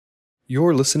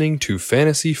You're listening to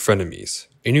Fantasy Frenemies,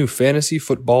 a new fantasy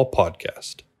football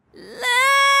podcast.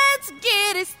 Let's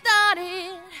get it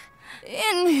started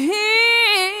in here.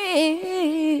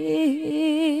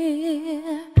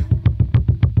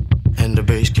 And the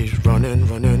bass keeps running,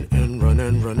 running, and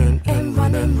running, running, and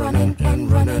running, running, and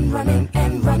running, running,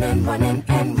 and running, running,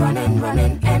 and running,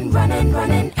 running, and running,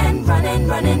 running, and running,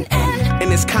 running, and. In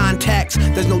this context,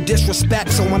 there's no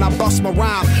disrespect, so when I bust my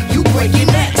rhyme, you break your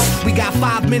necks. We got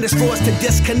 5 minutes for us to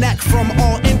disconnect from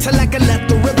all intellect and let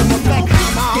the rhythm affect.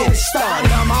 Get it started,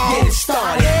 get it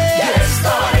started, get it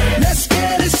started. Let's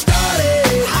get it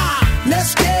started.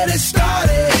 Let's get it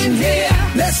started in here.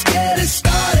 Let's get it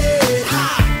started.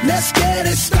 Let's get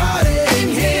it started in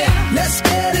here. Let's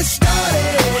get it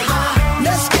started.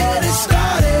 Let's get it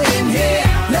started in here.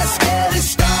 Let's get it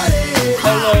started.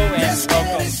 Hello and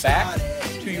welcome back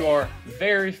to your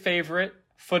very favorite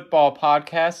football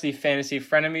podcast, the Fantasy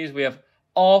Frenemies. We have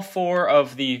all 4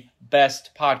 of the best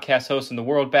podcast hosts in the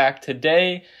world back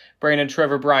today. Brandon,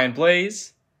 Trevor, Brian,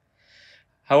 Blaze.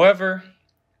 However,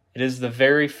 it is the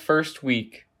very first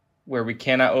week where we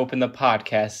cannot open the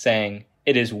podcast saying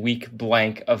it is week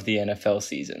blank of the NFL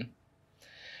season.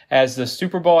 As the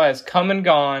Super Bowl has come and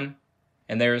gone,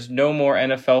 and there is no more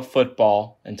NFL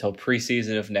football until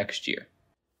preseason of next year.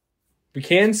 We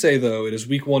can say, though, it is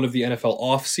week 1 of the NFL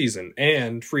off-season,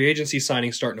 and free agency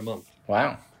signings start in a month.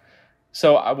 Wow.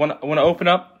 So I want to open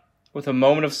up with a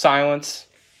moment of silence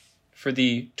for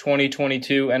the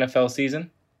 2022 NFL season.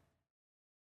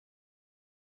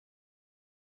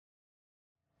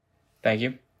 Thank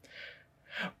you.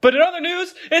 But in other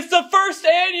news, it's the first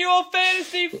annual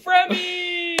Fantasy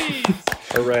Frenemies!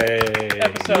 Hooray!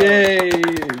 Episode. Yay!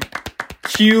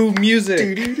 Cue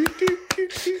music!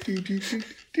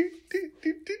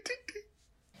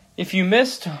 If you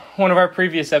missed one of our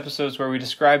previous episodes where we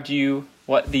described to you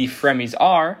what the Frenemies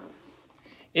are,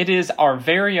 it is our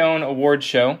very own award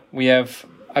show. We have,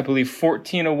 I believe,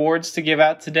 14 awards to give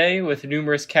out today with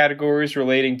numerous categories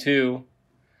relating to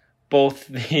both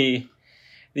the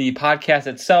podcast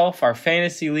itself, our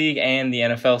fantasy league, and the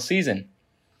NFL season.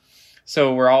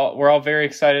 So we're all very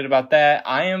excited about that.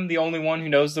 I am the only one who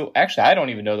knows actually, I don't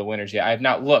even know the winners yet. I have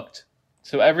not looked.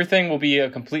 So everything will be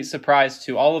a complete surprise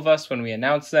to all of us when we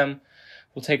announce them.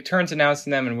 We'll take turns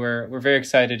announcing them, and we're very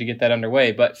excited to get that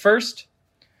underway. But first,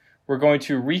 we're going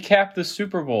to recap the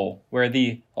Super Bowl, where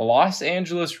the Los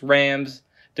Angeles Rams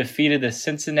defeated the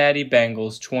Cincinnati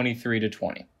Bengals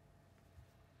 23-20.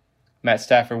 Matt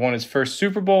Stafford won his first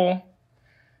Super Bowl.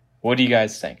 What do you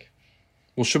guys think?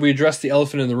 Well, should we address the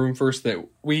elephant in the room first? That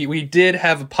we did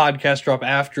have a podcast drop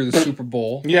after the Super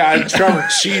Bowl. Yeah, and Trevor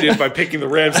cheated by picking the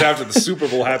Rams after the Super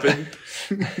Bowl happened.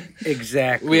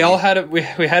 Exactly. We all had we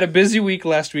had a busy week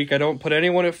last week. I don't put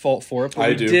anyone at fault for it, but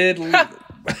we did. We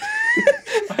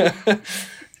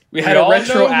had a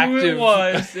retroactive. Know who it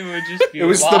was. It would just be. It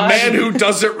was the man who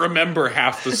doesn't remember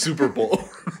half the Super Bowl.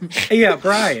 Yeah,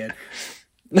 Brian.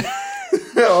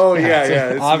 Oh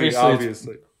yeah, it's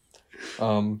obviously.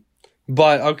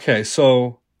 But okay,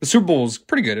 so the Super Bowl was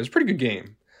pretty good. It was a pretty good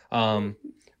game.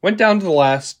 Went down to the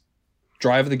last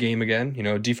drive of the game again. You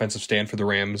know, defensive stand for the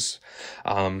Rams.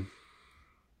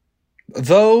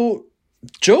 Though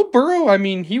Joe Burrow, I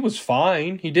mean, he was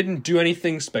fine. He didn't do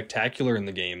anything spectacular in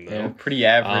the game, though. Yeah, pretty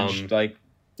average.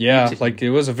 It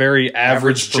was a very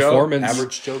average performance.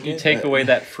 Average Joe. You take away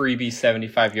that freebie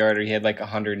 75-yarder, he had like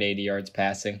 180 yards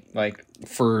passing,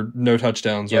 for no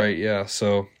touchdowns, yep. Right? Yeah.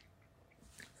 So,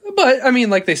 but I mean,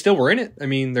 they still were in it. I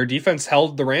mean, their defense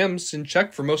held the Rams in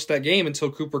check for most of that game until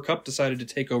Cooper Kupp decided to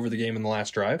take over the game in the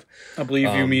last drive. I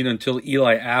believe you mean until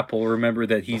Eli Apple. Remember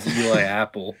that he's Eli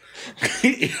Apple.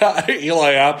 Yeah,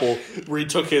 Eli Apple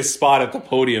retook his spot at the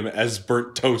podium as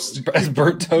burnt toast. As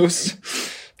burnt toast.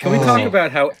 Can we talk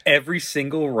about how every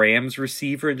single Rams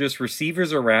receiver, just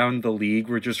receivers around the league,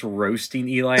 were just roasting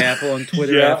Eli Apple on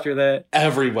Twitter after that?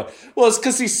 Everyone. Well, it's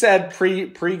because he said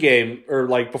pre-game, or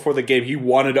before the game, he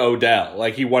wanted Odell.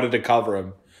 He wanted to cover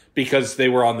him because they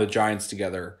were on the Giants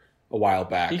together a while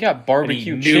back. He got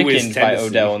barbecue chickened by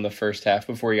Odell in the first half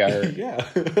before he got hurt. Yeah.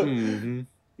 Mm-hmm.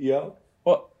 Yeah.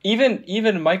 Well,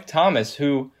 even Mike Thomas,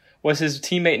 who was his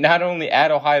teammate not only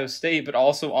at Ohio State, but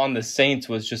also on the Saints,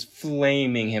 was just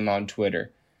flaming him on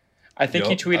Twitter. I think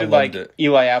he tweeted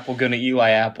Eli Apple gonna Eli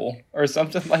Apple or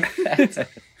something like that.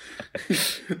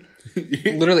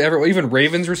 Literally everyone, even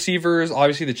Ravens receivers,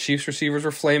 obviously the Chiefs receivers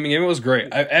were flaming him. It was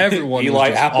great. Everyone Eli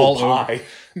was just Apple all pie.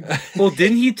 over. Well,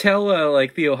 didn't he tell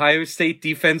the Ohio State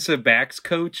defensive backs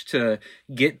coach to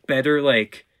get better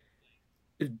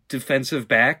defensive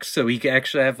backs so he could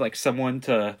actually have someone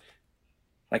to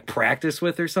practice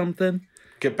with or something?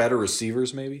 Get better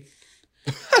receivers, maybe?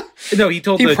 No, he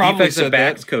told He the probably defensive said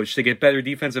backs that. coach to get better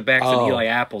defensive backs than Oh. Eli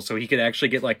Apple, so he could actually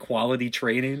get like quality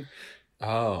training.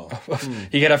 Oh.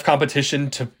 He could have competition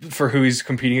for who he's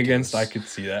competing against. I could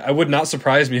see that. I would not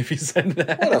surprise me if he said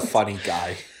that. What a funny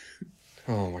guy.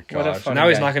 Oh my What a gosh! funny Now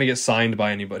he's guy. not going to get signed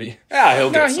by anybody. Yeah,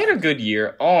 he'll No, get he had a good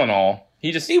year, all in all.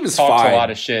 He was talks fine. a lot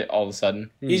of shit all of a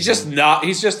sudden. He's just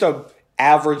a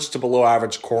average to below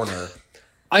average corner.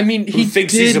 I mean, he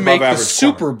thinks he's did above make the average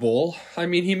Super Bowl. I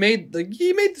mean, he made the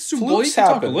Super Bowl. You Flukes can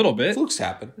talk happen. a little bit. Flukes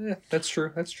happen. Yeah, that's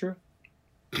true. That's true.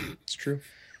 It's true.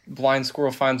 Blind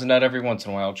squirrel finds a nut every once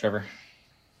in a while, Trevor.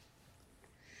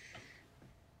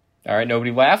 All right, nobody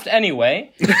laughed.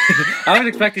 Anyway, I was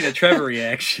expecting a Trevor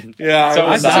reaction. Yeah, So I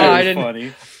was I. didn't.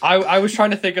 Funny. I was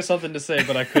trying to think of something to say,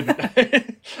 but I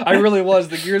couldn't. I really was.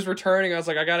 The gears were turning. I was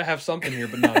like, I got to have something here,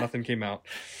 but no, nothing came out.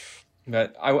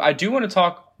 but I do want to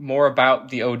talk more about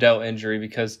the Odell injury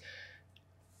because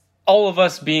all of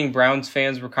us being Browns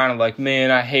fans were kind of like, man,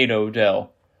 I hate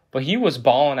Odell. But he was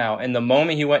balling out, and the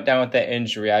moment he went down with that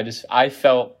injury, I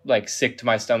felt like sick to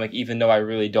my stomach, even though I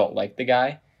really don't like the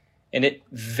guy. And it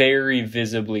very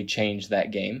visibly changed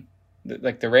that game.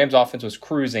 Like the Rams offense was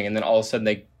cruising, and then all of a sudden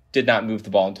they did not move the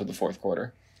ball until the fourth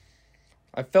quarter.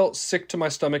 I felt sick to my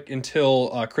stomach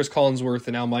until Chris Collinsworth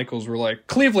and Al Michaels were like,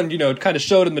 Cleveland, kind of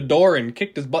showed him the door and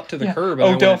kicked his butt to the curb.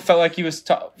 And Odell felt like he was.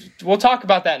 We'll talk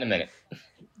about that in a minute.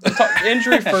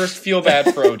 Injury first. Feel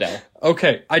bad for Odell.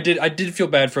 Okay, I did feel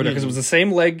bad for Odell because it was the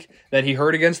same leg that he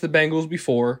hurt against the Bengals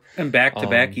before. And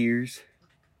back-to-back years.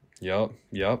 Yep.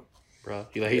 Bro,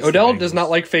 he hates Odell the does Bengals. not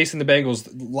like facing the Bengals.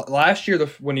 Last year,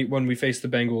 when we faced the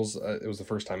Bengals, it was the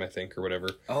first time I think or whatever.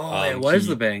 Oh, it was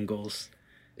the Bengals.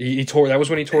 He tore. That was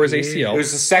when he tore his It ACL.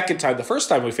 was the second time. The first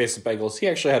time we faced the Bengals, he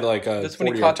actually had like a That's when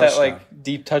he 40-yard caught that touchdown. like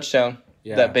deep touchdown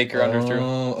Yeah. that Baker underthrew.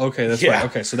 Oh, okay, that's Yeah. right.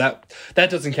 Okay, so that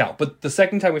doesn't count. But the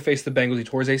second time we faced the Bengals, he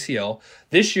tore his ACL.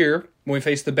 This year, when we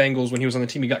faced the Bengals, when he was on the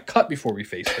team, he got cut before we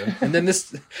faced him. And then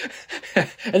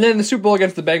and then in the Super Bowl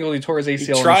against the Bengals, he tore his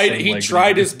ACL. He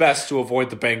tried his best to avoid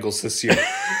the Bengals this year.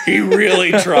 He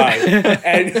really tried,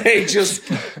 and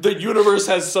the universe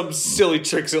has some silly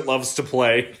tricks it loves to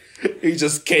play. He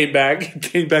just came back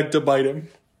to bite him.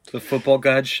 The football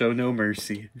gods show no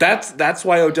mercy. That's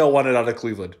why Odell wanted out of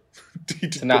Cleveland. He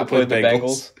To not play the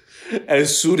Bengals. And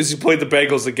as soon as he played the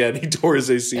Bengals again, he tore his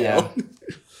ACL.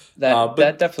 That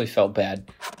but- definitely felt bad.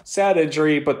 Sad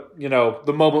injury, but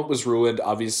the moment was ruined,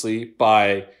 obviously,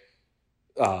 by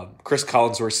Chris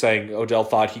Collinsworth saying Odell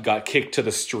thought he got kicked to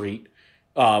the street.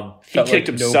 He Felt kicked like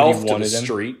himself nobody to the wanted him.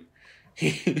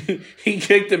 street. He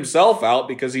kicked himself out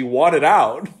because he wanted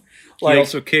out. He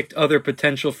also kicked other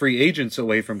potential free agents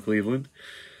away from Cleveland.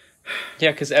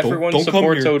 Yeah, because everyone don't come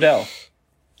supports here. Odell.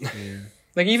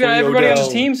 Like even Free everybody on Odell.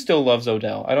 his team still loves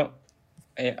Odell.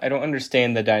 I don't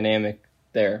understand the dynamic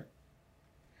there.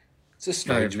 It's a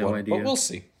strange no one, idea. but we'll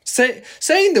see.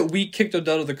 Saying that we kicked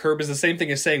Odell to the curb is the same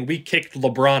thing as saying we kicked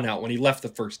LeBron out when he left the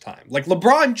first time. Like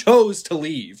LeBron chose to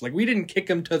leave. Like we didn't kick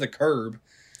him to the curb.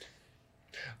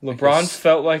 LeBron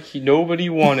felt like nobody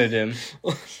wanted him,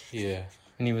 Yeah.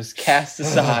 and he was cast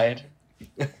aside.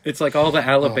 It's like all the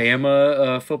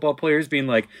Alabama football players being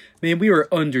like, man, we were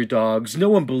underdogs. No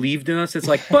one believed in us. It's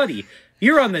like, buddy,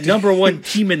 you're on the number one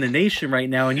team in the nation right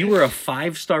now, and you were a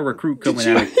 5-star recruit coming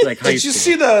out of like high Did you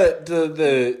school. see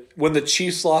the when the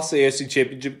Chiefs lost the AFC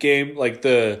Championship game, like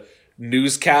the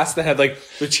newscast that had like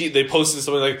they posted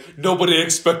something like nobody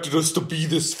expected us to be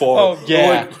this far. Oh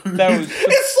yeah, Like, that was.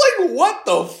 it's like what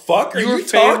the fuck are You you, were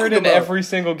talking favored in about? every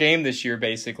single game this year,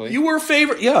 basically. You were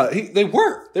favored. Yeah, they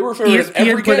were. They were favored in ESPN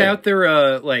every put game. out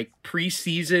their like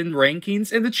preseason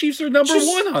rankings, and the Chiefs are number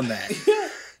one on that.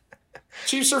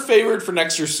 Chiefs are favored for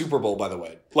next year's Super Bowl. By the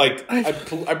way, like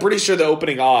I'm pretty sure the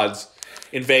opening odds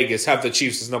in Vegas have the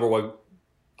Chiefs as number one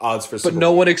odds for Super But no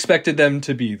Bowl. one expected them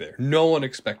to be there. No one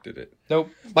expected it. Nope.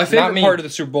 My Not favorite me. part of the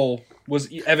Super Bowl was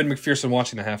Evan McPherson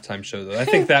watching the halftime show, though. I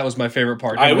think that was my favorite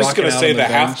part. I Him was rocking going to out say on the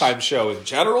bench. halftime show in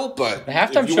general, but The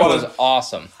halftime if you show wanna- was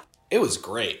awesome, it was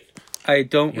great. I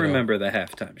don't remember the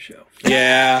halftime show.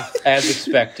 Yeah, as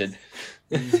expected.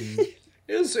 it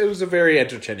was a very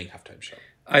entertaining halftime show.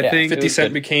 I Yeah, think 50 was Cent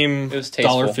good. became It was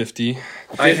tasteful. $1.50.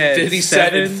 I had 50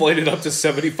 Cent seven. inflated up to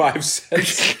 75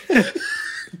 cents.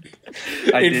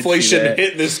 I did see Inflation that.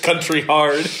 hit this country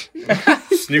hard.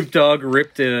 Snoop Dogg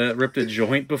ripped a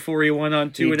joint before he went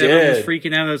on to, He and everyone was did.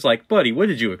 freaking out. I was like, buddy, what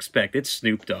did you expect? It's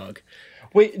Snoop Dogg.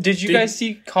 Wait, did you guys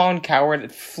see Colin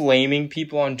Coward flaming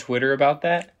people on Twitter about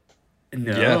that?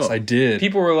 No. Yes, I did.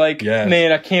 People were like, Yes.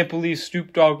 man, I can't believe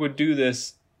Snoop Dogg would do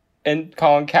this. And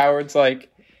Colin Coward's like,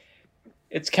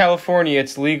 it's California,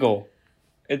 it's legal.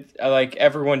 It like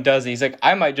everyone does it. He's like,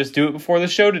 I might just do it before the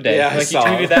show today. Yeah, I like he saw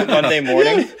tweeted it. that Monday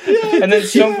morning, and then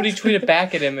somebody tweeted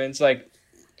back at him, and it's like,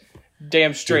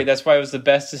 damn straight. That's why it was the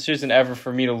best decision ever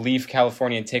for me to leave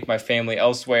California and take my family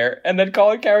elsewhere. And then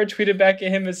Colin Cowherd tweeted back at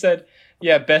him and said,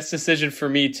 yeah, best decision for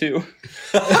me too.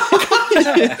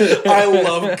 I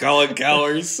love Colin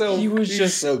Cowherd. He was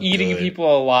just eating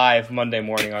people alive Monday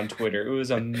morning on Twitter. It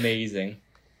was amazing.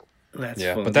 That's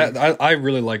Yeah, funny. but that I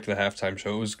really liked the halftime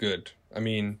show. It was good. I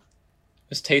mean, It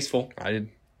was tasteful. I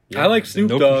like Snoop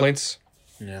no Dogg. complaints.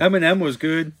 Eminem was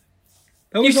good.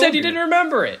 That You was all said you good. didn't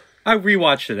remember it. I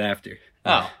rewatched it after.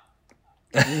 Oh.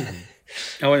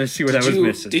 I want to see what I was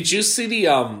missing. Did you see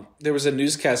the there was a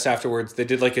newscast afterwards? They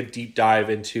did like a deep dive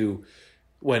into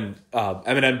when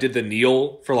Eminem did the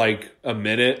kneel for like a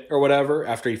minute or whatever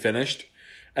after he finished,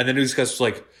 and the newscast was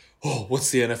like, "Oh, what's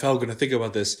the NFL going to think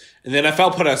about this?" And the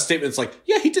NFL put out statements like,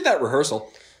 "Yeah, he did that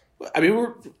rehearsal." I mean,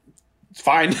 we're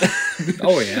fine.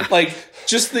 Oh yeah. Like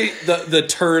just the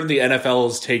turn the NFL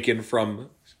has taken from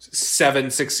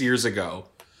 6 years ago.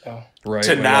 Right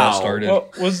To when it all now. started. Well,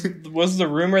 was the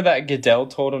rumor that Goodell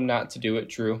told him not to do it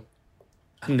true?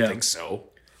 No, I think so.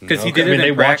 because he No, did I mean, it they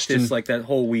in watched practice him- like that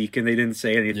whole week, and they didn't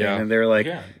say anything. Yeah. And they're like,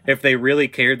 Yeah. if they really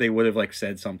cared, they would have like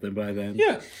said something by then.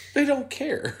 Yeah, they don't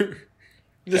care.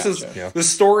 This is Yeah. the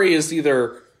story is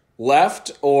either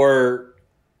left or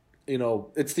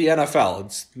it's the NFL.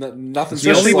 It's nothing's The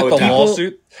gonna only slow with it the down.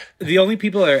 lawsuit. The only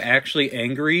people that are actually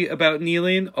angry about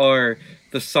kneeling are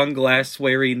the sunglass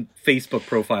wearing Facebook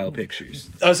profile pictures.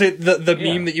 I would say the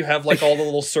Yeah. meme that you have like all the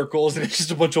little circles and it's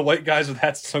just a bunch of white guys with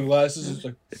hats and sunglasses. It's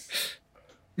like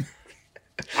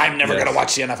I'm never gonna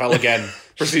watch the NFL again.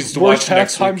 Proceeds to worst watch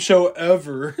next halftime week. show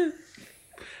ever.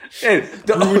 And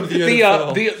Ruined the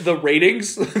NFL. the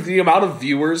ratings, the amount of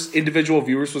viewers, individual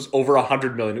viewers, was over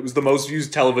 100 million. It was the most viewed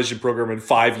television program in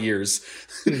 5 years.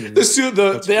 The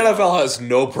NFL has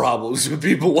no problems with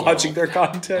people watching their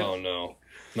content. Oh no,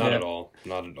 not Yeah. at all.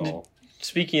 Not at all.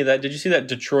 Speaking of that, did you see that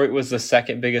Detroit was the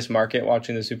second biggest market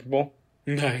watching the Super Bowl?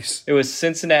 Nice. It was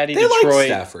Cincinnati, They like Detroit,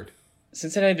 Stafford.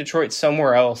 Cincinnati, Detroit,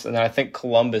 somewhere else, and then I think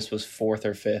Columbus was fourth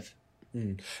or fifth.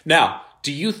 Now,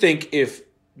 do you think if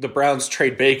the Browns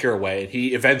trade Baker away and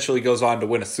he eventually goes on to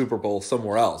win a Super Bowl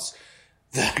somewhere else,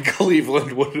 that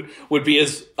Cleveland would be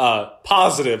as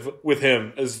positive with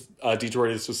him as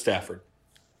Detroit is with Stafford?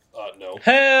 No.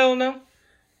 Hell no.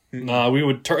 Nah, we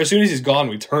would as soon as he's gone,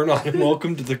 we turn on him.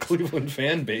 Welcome to the Cleveland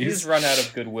fan base. He's run out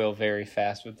of goodwill very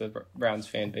fast with the Browns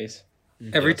fan base.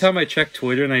 Every time I check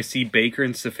Twitter and I see Baker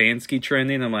and Stefanski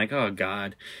trending, I'm like, oh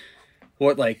god,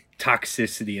 what like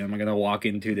toxicity am I gonna walk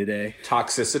into today?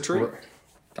 Toxicity?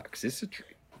 Toxicity.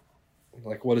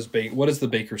 Like what is the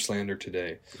Baker slander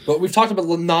today? But we've talked about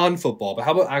non-football, but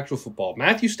how about actual football?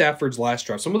 Matthew Stafford's last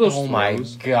drive, some of those Oh my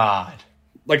throws, god.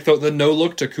 like the no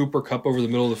look to Cooper Kupp over the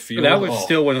middle of the field. That was Oh.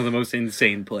 still one of the most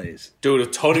insane plays. Dude, if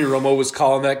Tony Romo was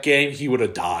calling that game, he would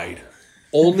have died.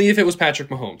 Only if it was Patrick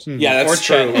Mahomes. Yeah, that's Or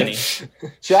Chad true.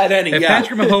 Henne. Chad Henne, If yeah.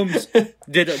 Patrick Mahomes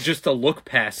did just a look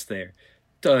pass there,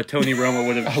 Tony Romo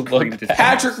would have screamed his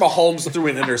Patrick Mahomes threw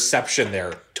an interception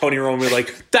there. Tony Romo was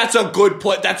like, that's a good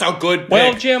play. That's a good pick.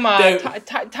 Well, Jim, They-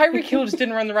 Tyreek Hill just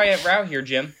didn't run the right route here,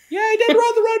 Jim. Yeah, he did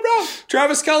run the right route.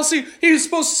 Travis Kelce, he was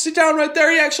supposed to sit down right there.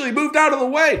 He actually moved out of the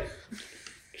way.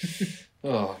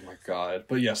 Oh my god!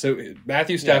 But yeah, so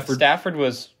Matthew Yeah, Stafford. Stafford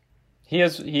was. He now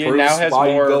Proves has why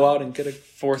you go more out and get a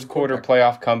fourth quarter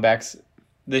playoff comebacks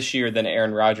this year than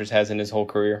Aaron Rodgers has in his whole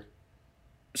career.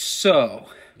 So,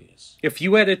 if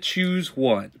you had to choose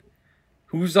one,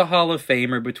 who's a Hall of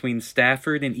Famer between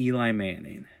Stafford and Eli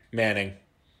Manning? Manning.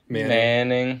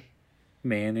 Manning.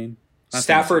 Manning. I think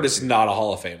Stafford so. is not a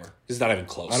Hall of Famer. He's not even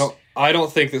close. I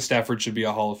don't think that Stafford should be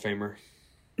a Hall of Famer.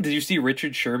 Did you see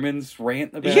Richard Sherman's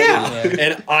rant about Yeah. it?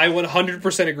 And I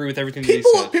 100% agree with everything that he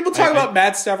said. People talk about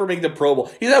Matt Stafford making the Pro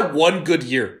Bowl. He's had one good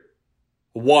year.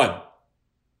 One.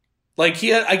 Like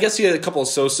I guess he had a couple of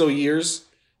so-so years,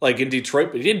 like in Detroit,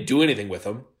 but he didn't do anything with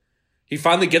them. He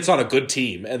finally gets on a good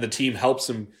team, and the team helps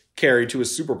him carry to a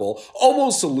Super Bowl.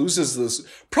 Almost loses this.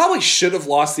 Probably should have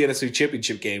lost the NFC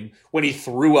Championship game when he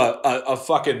threw a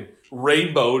fucking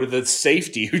rainbow to the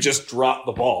safety who just dropped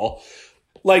the ball.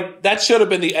 Like, that should have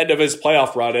been the end of his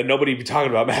playoff run, and nobody be talking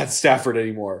about Matt Stafford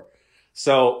anymore.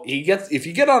 So if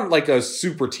you get on like a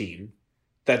super team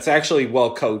that's actually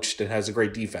well coached and has a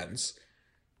great defense,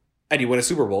 and you win a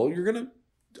Super Bowl, you're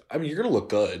gonna look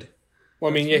good. Well,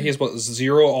 I mean, yeah, he has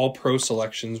 0 All-Pro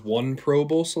selections, 1 Pro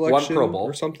Bowl selection, One Pro Bowl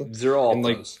or something, 0 All And,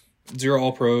 like, Pros. 0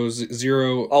 All-Pros,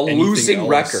 0 A anything losing else,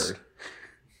 record.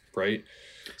 right?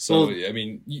 So Well, I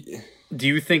mean, Do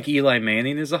you think Eli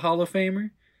Manning is a Hall of Famer?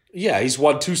 Yeah, he's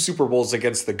won 2 Super Bowls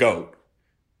against the GOAT.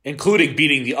 including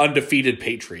beating the undefeated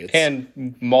Patriots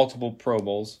And multiple Pro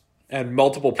Bowls. and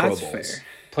multiple Pro That's Bowls. fair.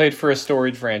 Played for a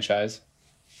storied franchise.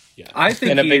 I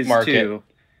think In a he big is market. too.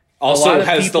 A Also lot of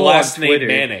has the people last on name Twitter-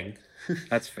 Manning.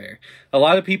 That's fair. A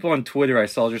lot of people on Twitter I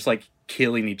saw just like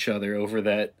killing each other over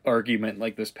that argument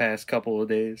like this past couple of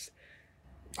days.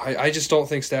 I just don't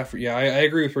think Stafford. Yeah, I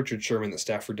agree with Richard Sherman that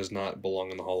Stafford does not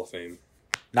belong in the Hall of Fame.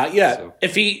 Not yet. So-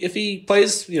 If he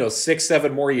plays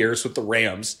 6-7 more years with the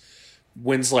Rams,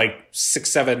 wins like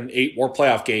 6, 7, 8 more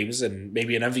playoff games, and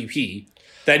maybe an MVP,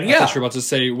 then I yeah. thought you were about to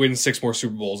say win 6 more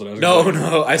Super Bowls. And I was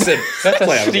No, I said That's a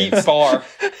playoff steep games. bar.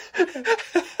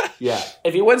 Yeah,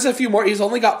 if he wins a few more, he's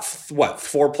only got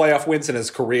 4 playoff wins in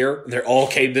his career, and they all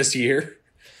came this year.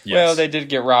 Yes. Well, they did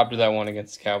get robbed of that one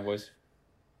against the Cowboys.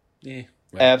 Yeah,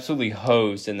 Absolutely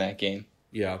hosed in that game.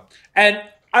 yeah. And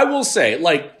I will say,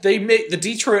 like, they make the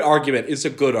Detroit argument is a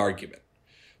good argument,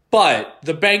 but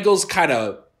the Bengals kind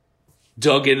of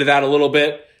dug into that a little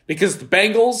bit because the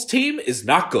Bengals team is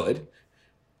not good.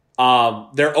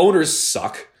 Their owners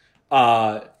suck.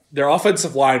 Their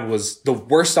offensive line was the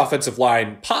worst offensive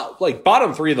line, like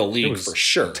bottom 3 of the league was for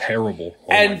sure. terrible. Oh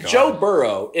my And God. Joe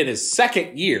Burrow, in his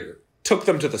second year, took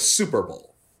them to the Super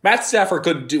Bowl. Matt Stafford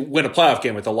couldn't win a playoff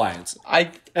game with the Lions.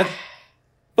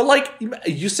 But like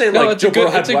you say, like Joe Burrow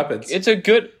had weapons. It's a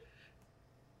good.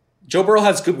 Joe Burrow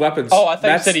has good weapons. Oh, I thought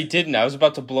Matt's- you said he didn't. I was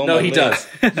about to blow my No, he lid. does.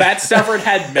 Matt Stafford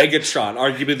had Megatron,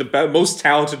 arguably the most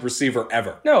talented receiver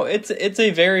ever. No, it's a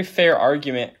very fair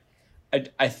argument.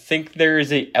 I think there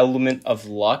is a element of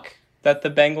luck that the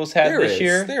Bengals had There this is.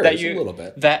 year. There that is a little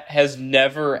bit. That has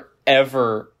never,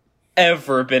 ever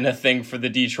been a thing for the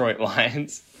Detroit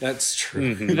Lions. That's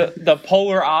true. The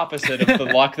polar opposite of the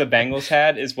luck the Bengals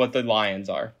had is what the Lions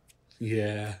are.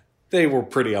 Yeah, they were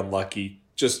pretty unlucky,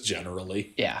 just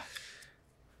generally. Yeah.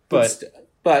 But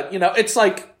But it's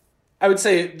like I would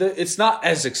say it's not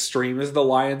as extreme as the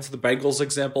Lions, the Bengals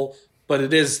example, but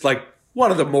it is like one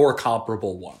of the more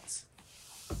comparable ones.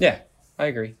 yeah, I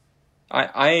agree.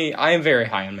 I am very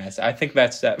high on Matt. I think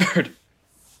Matt Stafford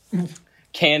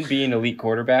can be an elite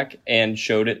quarterback and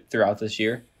showed it throughout this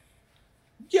year.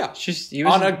 Yeah, He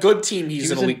was on a good team, he's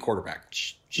he an was elite in- quarterback.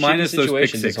 Minus shitty those pick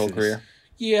situations his whole sixes. career.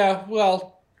 Yeah,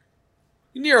 well,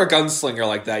 when you're a gunslinger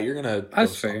like that, you're gonna.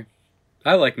 That's fair.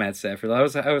 I like Matt Stafford. I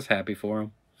was happy for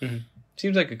him.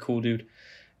 Seems like a cool dude.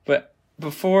 But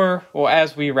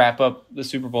as we wrap up the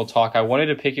Super Bowl talk, I wanted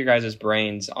to pick your guys'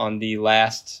 brains on the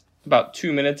last about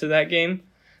 2 minutes of that game,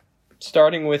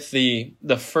 starting with the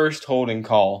first holding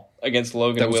call against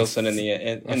Logan That was Wilson in the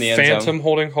end Phantom zone.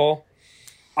 holding call.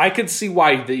 I could see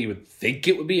why they would think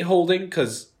it would be holding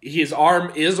because his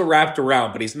arm is wrapped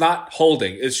around, but he's not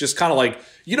holding. It's just kind of like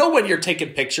when you're taking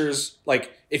pictures,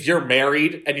 like if you're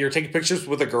married and you're taking pictures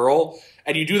with a girl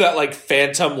and you do that like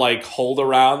phantom like hold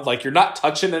around, like you're not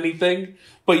touching anything,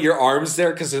 but your arm's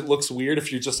there because it looks weird if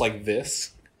you're just like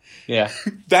this. Yeah.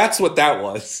 That's what that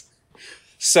was.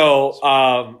 So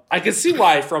I can see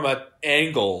why from an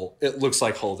angle it looks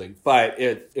like holding, but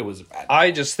it was a bad.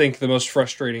 I just think the most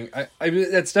frustrating.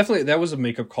 That was a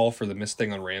makeup call for the missed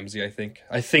thing on Ramsey. I think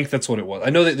that's what it was.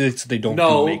 I know that they don't.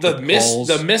 No, do makeup calls.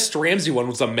 the missed Ramsey one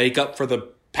was a makeup for the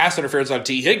pass interference on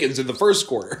T. Higgins in the first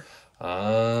quarter.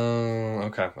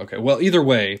 Oh, okay. Well, either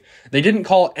way, they didn't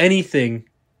call anything.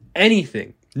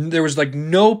 There was like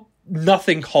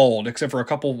nothing called except for a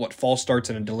couple false starts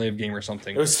and a delay of game or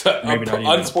something. It was Maybe not even.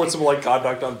 unsportsmanlike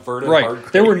conduct on Vernon Right.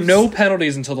 Hargreaves. There were no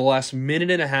penalties until the last minute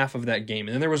and a half of that game,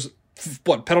 and then there was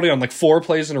penalty on like 4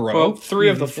 plays in a row. Well, 3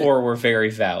 of the 4 were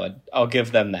very valid. I'll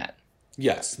give them that.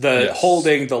 Yes, the Yes.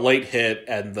 holding, the late hit,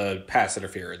 and the pass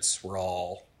interference were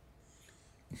all.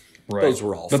 Right. Those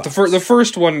were all But fouls. the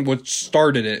first one, which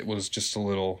started it, was just a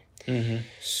little.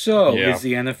 So Yeah. is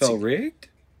the NFL rigged?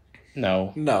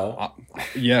 No. No,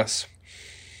 Yes.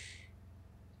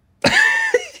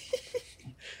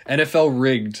 NFL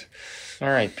rigged. All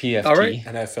right, PFT. All right.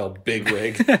 NFL big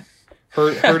rig.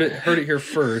 Heard it here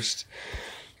first.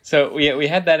 So we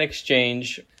had that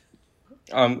exchange.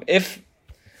 If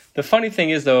the funny thing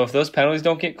is though, if those penalties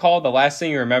don't get called, the last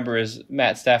thing you remember is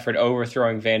Matt Stafford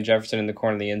overthrowing Van Jefferson in the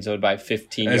corner of the end zone by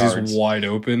 15 As yards. he's wide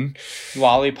open.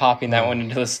 Wally popping that one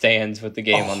into the stands with the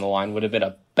game on the line would have been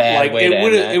a bad like way to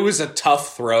end that. it was a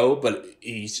tough throw, but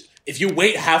if you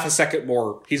wait half a second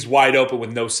more, he's wide open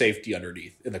with no safety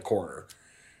underneath in the corner.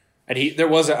 And I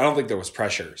don't think there was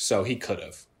pressure, so he could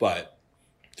have, but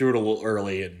threw it a little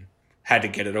early and had to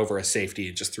get it over a safety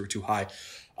and just threw too high.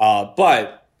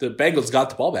 But the Bengals got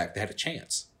the ball back. They had a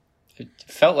chance. It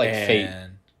felt like fate.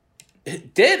 And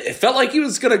it did. It felt like he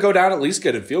was going to go down at least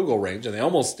get in field goal range, and they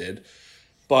almost did.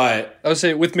 But I would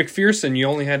say with McPherson, you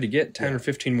only had to get 10 or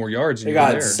 15 more yards. And they you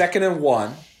were got there. 2nd and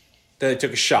 1, Then they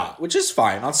took a shot, which is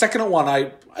fine. On 2nd and 1,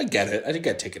 I get it. I did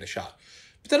get taking a shot.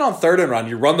 But then on 3rd and run,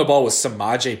 you run the ball with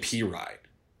Samaje Perine.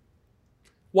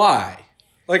 Why?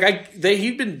 Like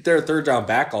he'd been their 3rd down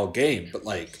back all game, but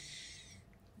like.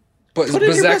 But Put in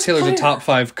your Zach best Taylor's player. a top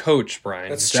 5 coach, Brian.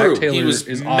 That's Zach true. Taylor He was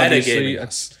is obviously metagaming a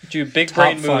us. Dude, big top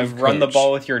brain 5 move. Run the coach.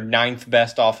 ball with your 9th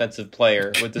best offensive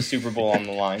player with the Super Bowl on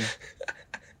the line.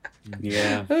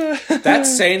 Yeah.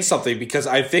 That's saying something because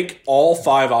I think all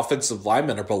 5 offensive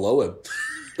linemen are below him.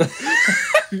 I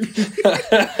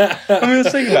mean,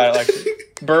 let's think about it. Like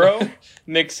Burrow,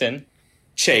 Mixon,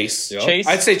 Chase. Yep. Chase,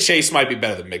 I'd say Chase might be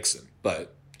better than Mixon,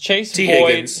 but Chase, T.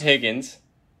 Boyd, Higgins.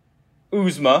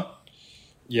 Uzma.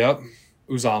 Yep.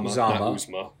 Uzama. Not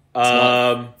Uzama.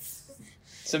 Uzma.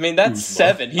 So I mean, that's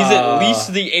 7. He's at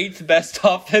least the 8th best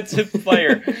offensive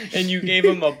player, and you gave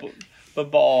him the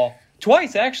ball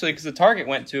twice actually because the target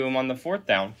went to him on the 4th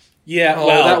down. yeah, Oh,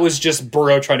 well, that was just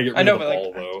Burrow trying to get rid I know, of the but, ball,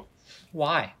 like, though.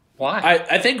 Why? Why?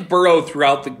 I think Burrow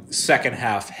throughout the second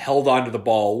half held onto the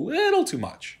ball a little too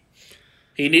much.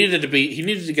 He needed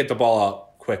to get the ball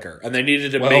out quicker, and they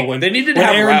needed to have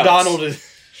Aaron routes. Donald is.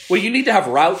 Well, you need to have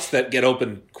routes that get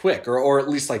open quick, or at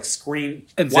least like screen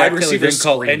And wide Zach Taylor receiver didn't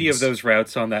call any screens. of those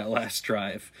routes on that last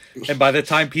drive. And by the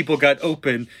time people got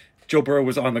open, Joe Burrow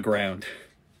was on the ground.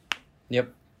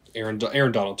 Yep. Aaron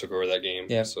Donald took over that game.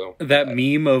 Yeah. So That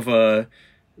meme of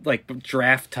like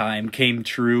draft time came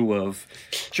true of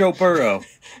Joe Burrow,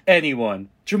 anyone.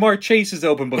 Jamar Chase is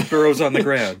open, but Burrow's on the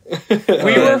ground.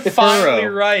 We were finally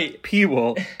Burrow. right.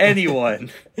 P-Will, anyone.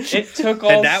 It took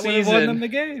all And that would have won them season, the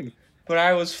game. but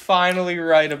I was finally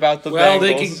right about the Well,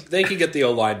 Bengals. they can get the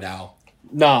O line now.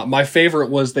 nah, my favorite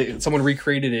was someone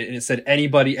recreated it and it said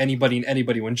anybody, anybody, and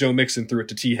anybody when Joe Mixon threw it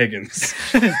to T. Higgins.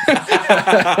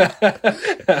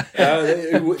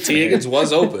 T. Higgins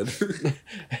was open.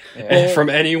 From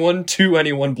anyone to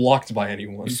anyone, blocked by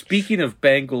anyone. Speaking of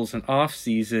Bengals and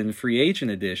off-season free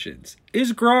agent additions,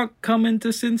 is Gronk coming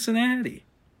to Cincinnati?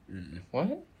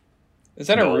 What? Is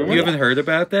that a rumor? You haven't heard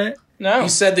about that? No. He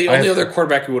said the only other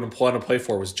quarterback he would want to play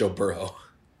for was Joe Burrow,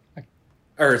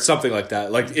 or something like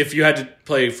that. Like if you had to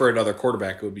play for another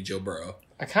quarterback, it would be Joe Burrow.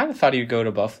 I kind of thought he'd go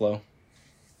to Buffalo.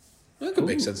 That could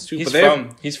make sense too. He's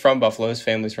but he's from Buffalo. His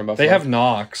family's from Buffalo. They have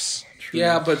Knox.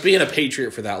 yeah, but being a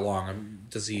Patriot for that long,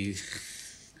 does he?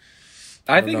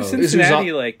 I think know.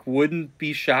 Cincinnati wouldn't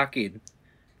be shocking.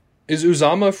 Is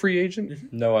Uzama a free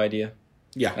agent? no idea.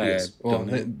 Yeah, he is. Well,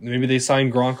 maybe they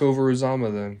signed Gronk over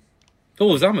Uzama then. Oh,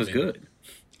 Uzama's good.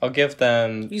 I'll give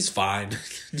them He's fine.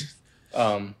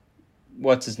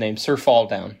 what's his name? Sir Fall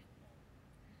Down.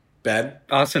 Ben.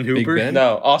 Austin Hooper. Ben?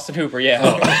 No, Austin Hooper. Yeah.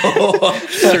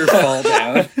 Sir Fall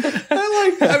Down.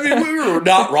 I mean, we were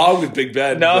not wrong with Big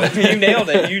Ben. No, but- you nailed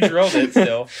it. You drilled it.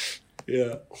 Still.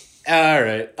 yeah. All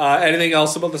right. Anything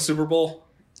else about the Super Bowl?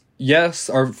 Yes,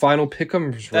 our final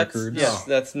pick'ems records. Yes,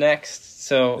 that's next.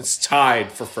 So It's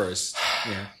tied for first.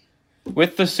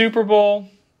 with the Super Bowl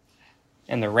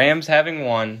and the Rams having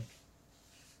won,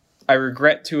 I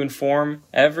regret to inform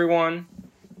everyone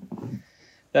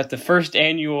that the first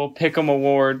annual Pick'em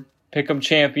Award Pick'em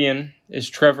champion is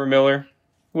Trevor Miller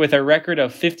with a record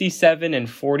of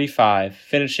 57-45,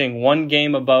 finishing one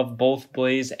game above both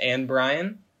Blaze and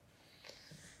Brian.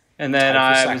 And then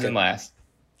Tied for I was second. in last.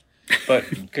 But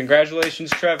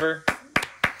congratulations, Trevor.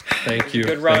 Thank you.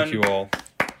 Good run. Thank you all.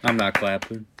 I'm not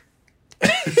clapping.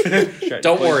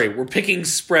 Don't worry, we're picking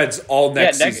spreads all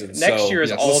next season. Next so year is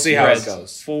yes, all we'll see how it spreads,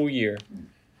 goes. full year.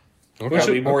 It'll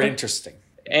be more interesting.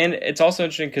 And it's also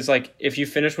interesting because, like, if you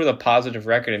finish with a positive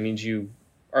record, it means you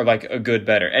are, like, a good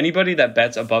bettor. Anybody that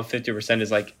bets above 50%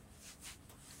 is, like,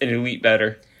 an elite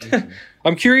bettor.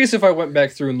 I'm curious if I went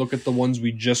back through and look at the ones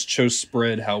we just chose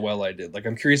spread, how well I did. Like,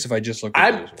 I'm curious if I just looked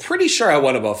at I'm those. pretty sure I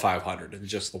went above 500 in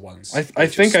just the ones. I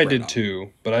just think I spread did out.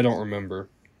 too, but I don't remember.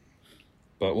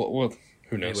 But what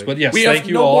who knows? Anyway, But yes, we thank have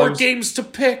you no all. more games to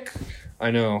pick.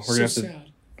 I know. We're So gonna have sad.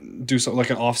 to do something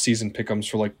like an off-season pick'ems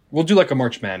for like we'll do like a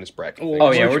March Madness bracket. thing.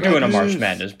 Oh, yeah, March we're doing a Madness. March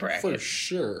Madness For bracket.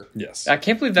 sure. Yes. I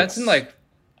can't believe that's in, like,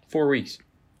 4 weeks.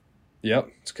 Yep.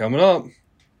 It's coming up.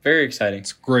 Very exciting.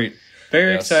 It's great.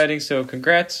 Very Yes. exciting. So,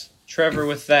 congrats, Trevor,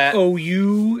 with that.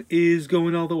 OU is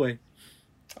going all the way.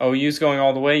 OU's going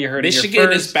all the way. You heard it Michigan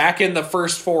here is first. back in the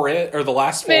first four in, or the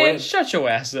last four Man, in. shut your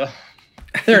ass up.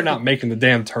 They're not making the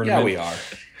damn tournament. Yeah, we are.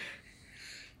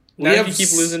 Now you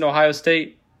keep losing to Ohio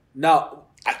State. No,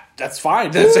 that's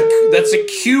fine. That's a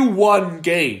Q1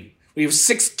 game. We have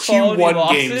 6 Quality Q1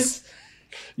 losses. games.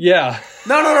 Yeah.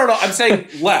 No. I'm saying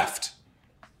left.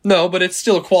 No, but it's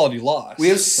still a quality loss. We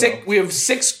have so. 6. We have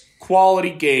 6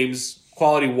 quality games,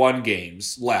 quality 1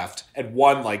 games left, and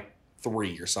one like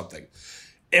 3 or something.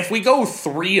 if we go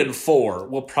 3-4,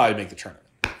 we'll probably make the tournament.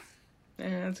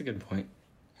 That's a good point.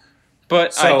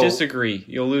 But So- I disagree.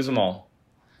 You'll lose them all.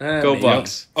 Go maybe.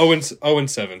 Bucks.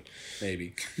 0-7.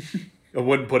 Maybe. I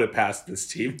wouldn't put it past this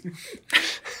team.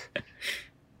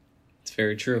 It's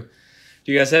very true.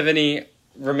 Do you guys have any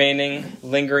remaining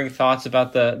lingering thoughts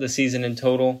about the season in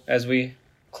total as we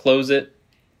close it?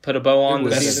 Put a bow on It the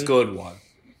was a season? good one.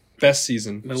 Best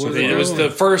season. It So was far. It was the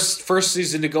first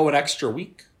season to go an extra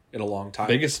week in a long time.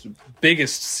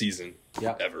 biggest season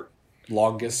Yeah. ever.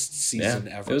 Longest Yeah, season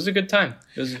ever. it was a good time.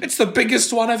 It's the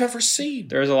biggest one I've ever seen.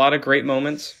 There was a lot of great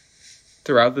moments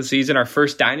throughout the season. Our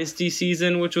first Dynasty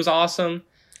season, which was awesome.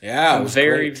 Yeah, it I'm was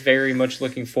very, great. very much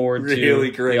looking forward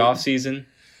Really to great. the off season.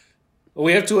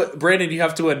 We have to, Brandon. You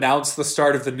have to announce the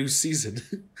start of the new season.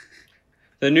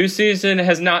 The new season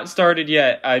has not started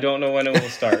yet. I don't know when it will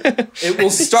start. It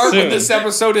will start when Soon. this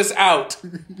episode is out.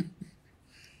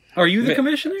 Are you the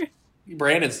commissioner?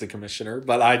 Brandon's the commissioner,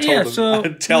 but I told Yeah, him, so-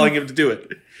 I'm telling him to do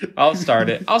it. I'll start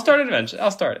it. I'll start it eventually.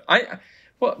 I'll start it.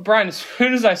 Well, Brian, as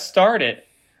soon as I start it,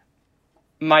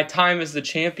 my time as the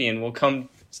champion will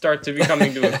start to be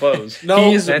coming to a close.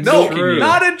 No, That's no, true.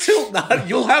 not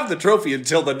you'll have the trophy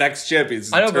until the next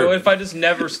champions. I know, but tournament. if I just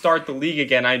never start the league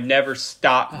again, I never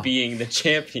stop being the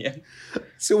champion.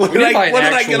 So what We did need to buy I, an what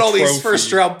did I actual get all these trophy.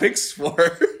 first round picks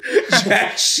for?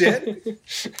 Jack shit.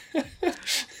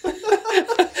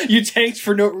 You tanked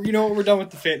for no. You know what? We're done with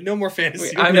the no more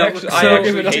fantasy. I No, actually, so- I actually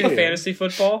Give it up. hate fantasy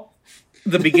football.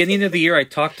 The beginning of the year, I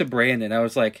talked to Brandon. I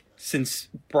was like, since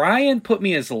Brian put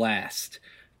me as last,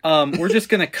 we're just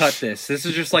going to cut this. This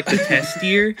is just like the test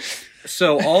year.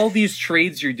 So all these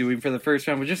trades you're doing for the first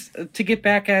round were just to get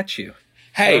back at you.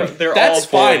 Hey, They're that's all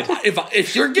fine. void.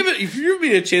 If you give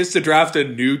me a chance to draft a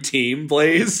new team,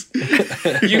 Blaze.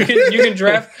 You can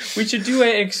draft. We should do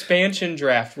an expansion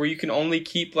draft where you can only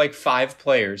keep like 5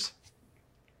 players.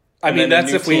 I And mean, then a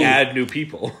that's new if we team. add new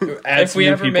people. Add If some we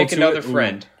new ever people make to another it. Ooh.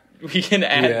 friend, we can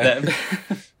add Yeah.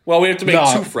 them. Well, we have to make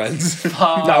No. 2 friends.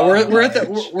 No, we're at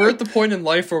the point in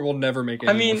life where we'll never make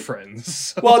any more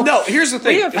friends. Well, no. Here's the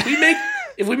thing: We have-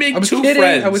 if we make I was 2 kidding,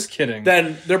 friends, I was kidding.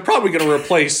 Then they're probably going to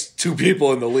replace 2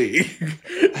 people in the league,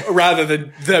 rather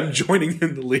than them joining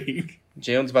in the league.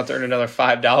 Jalen's about to earn another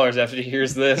 $5 after he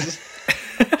hears this.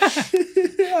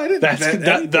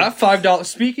 That $5.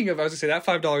 Speaking of, I was gonna say that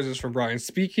 $5 is from Brian.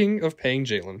 Speaking of paying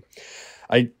Jalen,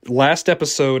 last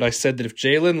episode I said that if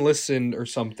Jalen listened or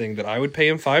something, that I would pay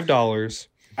him $5,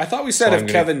 I thought we said So if I'm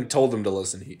gonna- Kevin told him to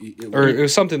listen, or it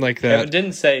was something like It that.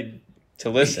 didn't say to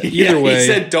listen. Either way- he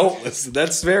said don't listen.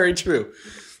 That's very true.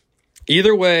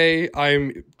 Either way,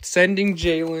 I'm sending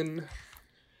Jalen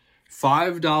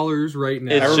 $5 right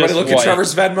now. It's Everybody just look white. at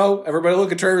Trevor's Venmo. Everybody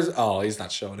look at Trevor's. Oh, he's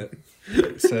not showing it.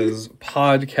 It says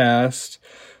podcast.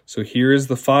 So here's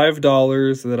the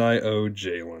 $5 that I owe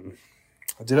Jalen.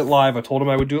 I did it live. I told him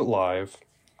I would do it live.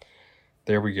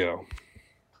 There we go.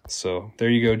 So there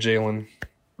you go, Jalen.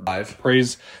 Live.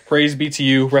 Praise be to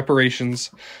you. Reparations.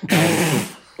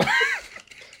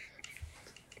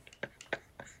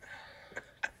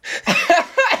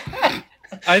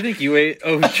 I think you owe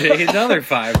OJ another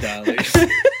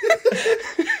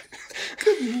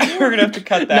 $5. We're gonna have to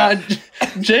cut that.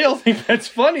 Jay will think that's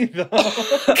funny though.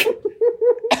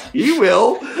 He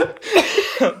will.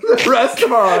 The rest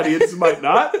of our audience might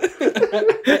not.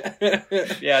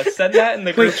 Yeah, send that in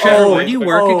the group Wait, chat. Trevor, really where do you quick.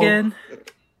 work Oh. again?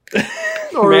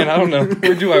 Man, I don't know.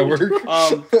 Where do I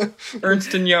work?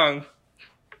 Ernst and Young.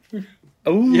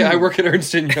 Oh, Yeah, I work at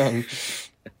Ernst & Young.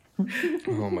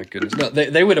 Oh my goodness. No,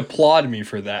 they would applaud me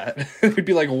for that. They'd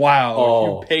be like, wow,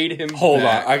 Oh. you paid him Hold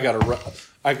back. on.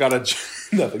 I gotta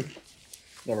nothing.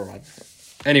 Never mind.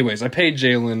 Anyways, I paid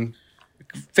Jalen.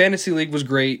 Fantasy League was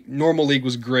great. Normal League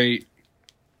was great.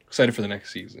 Excited for the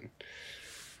next season.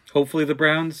 Hopefully the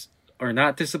Browns are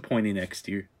not disappointing next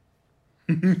year.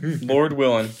 Lord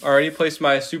willing. Already placed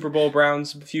my Super Bowl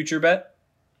Browns future bet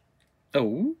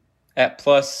Oh, at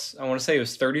plus, I want to say it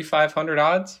was 3,500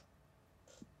 odds.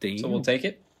 damn. So we'll take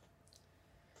it.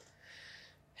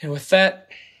 And with that,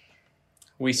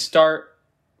 we start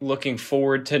looking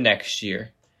forward to next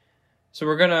year. So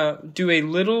we're gonna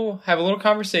have a little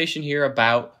conversation here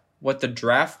about what the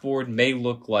draft board may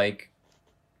look like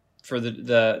for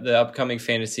the upcoming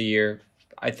fantasy year.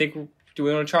 I think, do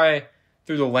we want to try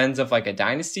through the lens of like a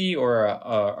dynasty or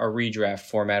a redraft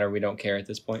format, or we don't care at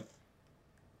this point?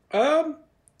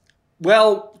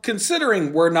 Well,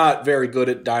 considering we're not very good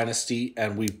at Dynasty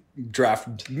and we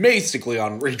draft basically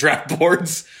on redraft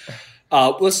boards,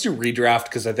 let's do redraft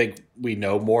because I think we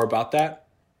know more about that.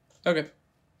 Okay,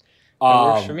 that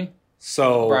works for me.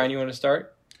 So, Brian, you want to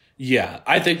start? yeah,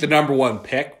 I think the number 1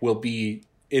 pick will be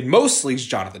in most leagues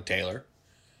Jonathan Taylor.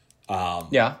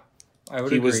 Yeah, I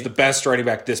would He agree. was the best running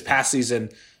back this past season.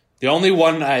 The only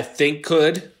one I think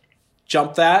could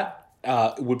jump that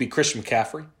would be Christian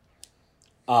McCaffrey.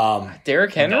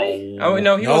 Derrick Henry? No.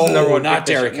 No, he No, wasn't number one. not pick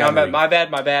this Derrick year. No, Henry. my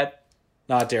bad.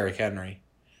 Not Derrick Henry.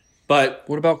 But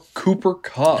What about Cooper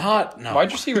Kupp? no.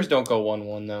 Wide receivers don't go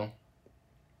 1-1 though.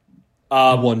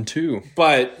 1-2.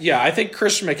 But yeah, I think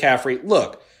Christian McCaffrey,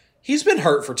 look, he's been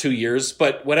hurt for 2 years,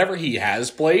 but whenever he has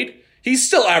played, he's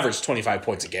still averaged 25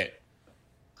 points a game.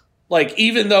 Like,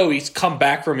 even though he's come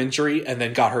back from injury and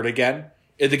then got hurt again,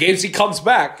 in the games he comes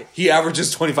back, he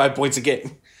averages 25 points a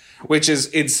game, which is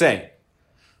insane.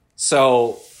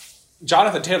 So,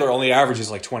 Jonathan Taylor only averages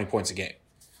like 20 points a game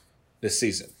this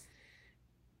season.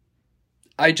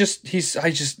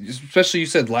 Especially you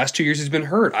said last 2 years he's been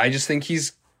hurt. I just think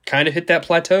he's kind of hit that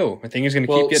plateau. I think he's going to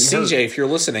Well, keep getting CJ, hurt. if you're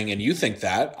listening and you think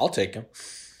that, I'll take him.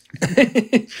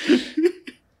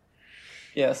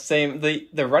 Yeah, same.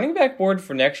 The running back board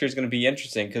for next year is going to be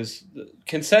interesting because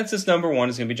consensus number 1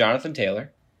 is going to be Jonathan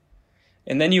Taylor.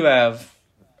 And then you have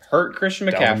hurt Christian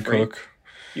Dalvin McCaffrey. Cook.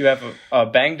 You have a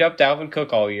banged up Dalvin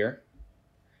Cook all year.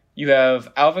 You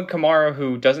have Alvin Kamara,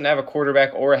 who doesn't have a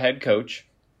quarterback or a head coach.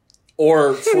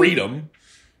 Or freedom.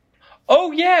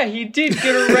 Oh, yeah, he did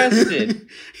get arrested.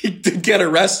 He did get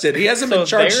arrested. He hasn't So been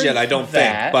charged there's yet, I don't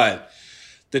that. think, but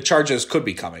the charges could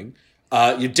be coming. You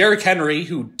have Derrick Henry,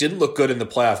 who didn't look good in the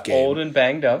playoff game. Old and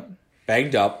banged up.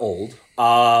 Banged up, old.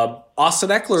 Austin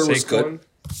Eckler was Saquon. good.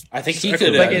 I think he Eckler.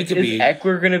 could, Like, he is could be.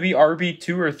 Eckler going to be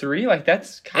RB2 or 3? Like,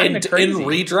 that's kind of crazy. In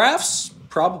redrafts,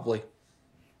 probably.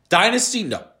 Dynasty,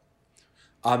 no.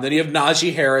 Then you have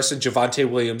Najee Harris and Javonte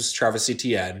Williams, Travis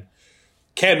Etienne.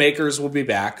 Cam Akers will be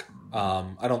back.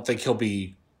 I don't think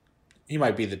he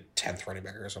might be the 10th running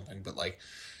back or something, but like,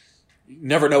 you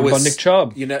never know What with about Nick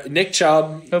Chubb? You know, Nick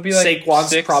Chubb. He'll be like Saquon's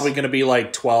 6. probably going to be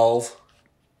like 12.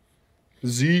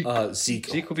 Zeke.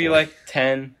 Zeke will be like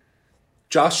 10.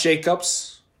 Josh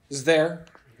Jacobs is there.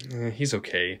 He's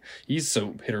okay. He's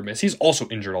so hit or miss. He's also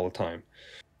injured all the time.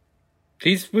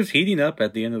 He was heating up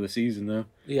at the end of the season, though.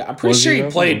 Yeah, I'm pretty Was sure he he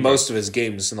though? played Okay. most of his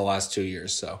games in the last 2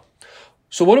 years. So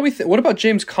So what do we? What about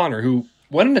James Conner, who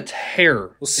went on a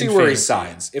tear? we'll see in where he fantasy?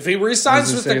 signs. If he I was resigns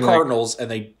gonna with say, the like- Cardinals and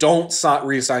they don't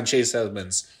re-sign Chase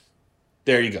Edmonds,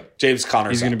 there you go. James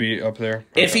Conner's He's going to out. be up there.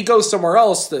 If he goes somewhere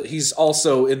else, that he's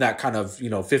also in that kind of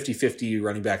 50-50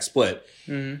 running back split.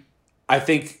 Mm-hmm. I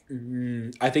think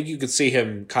you could see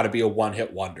him kind of be a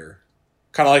one-hit wonder,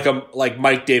 kind of like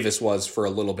Mike Davis was for a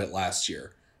little bit last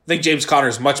year. I think James Conner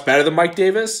is much better than Mike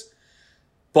Davis,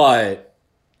 but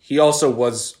he also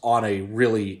was on a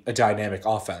dynamic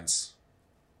offense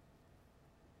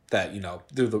that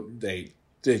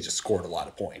they just scored a lot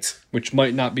of points. which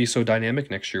might not be so dynamic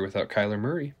next year without Kyler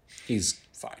Murray. He's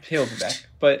fine. He'll be back.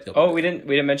 But He'll be we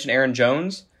didn't mention Aaron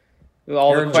Jones.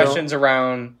 All Aaron the questions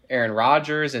around Aaron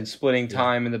Rodgers and splitting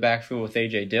time in the backfield with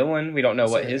AJ Dillon. We don't know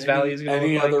what his value is going to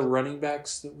Any look like. other running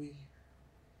backs that we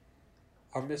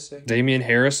are missing? Damian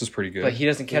Harris is pretty good. But he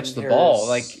doesn't catch the Harris, ball.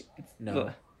 Like,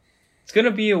 no. it's going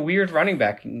to be a weird running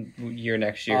back year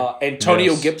next year.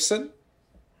 Antonio Yes. Gibson,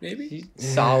 maybe.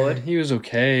 He's solid. He was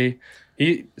okay.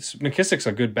 McKissick's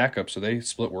a good backup, so they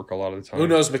split work a lot of the time. Who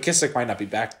knows? McKissick might not be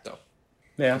back though.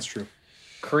 Yeah. That's true.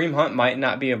 Kareem Hunt might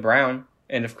not be a Brown.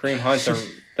 And if Kareem Hunt's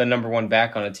the number one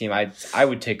back on a team, I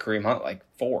would take Kareem Hunt like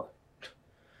 4.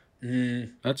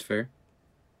 That's fair.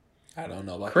 I don't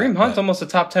know about Kareem that, Hunt's but- almost a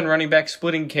top 10 running back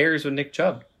splitting carries with Nick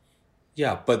Chubb.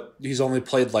 Yeah, but he's only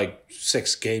played like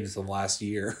 6 games in the last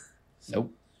year.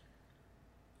 Nope.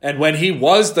 And when he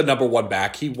was the number 1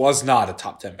 back, he was not a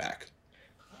top 10 back.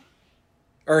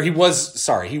 Or he was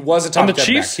a top On the 10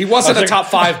 Chiefs? back. He wasn't I a was top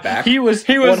 5 back. He was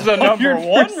He was the number 100%.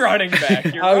 one running back.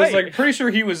 You're I was right. like pretty sure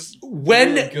he was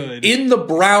when really good. in the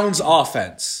Browns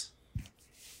offense,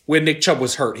 when Nick Chubb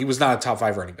was hurt, he was not a top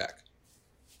 5 running back.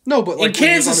 no, but like In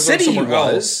Kansas City, he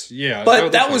was. Yeah,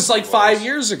 But that was like 5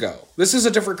 years ago. This is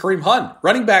a different Kareem Hunt.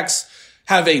 Running backs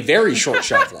have a very short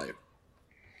shelf life.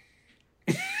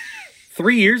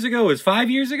 3 years ago was 5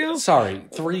 years ago? Sorry,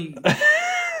 3.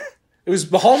 It was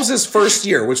Mahomes' first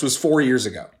year, which was 4 years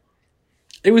ago.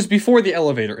 It was before the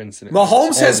elevator incident. Mahomes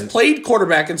All has of it. played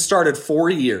quarterback and started 4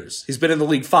 years. He's been in the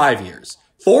league 5 years.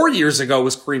 4 years ago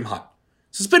was Kareem Hunt.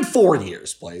 So it's been 4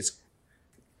 years, Blaze.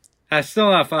 That's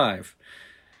still not 5.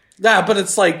 Yeah, but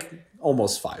it's like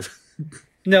almost 5.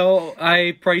 No,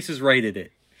 I Price is righted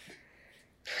it.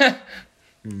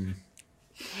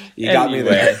 You got me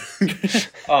there.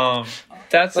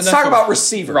 That's Let's enough talk of about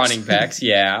receivers. running backs.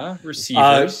 Yeah,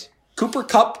 receivers. Cooper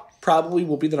Kupp probably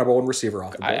will be the number 1 receiver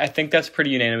off the board. I think that's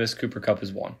pretty unanimous. Cooper Kupp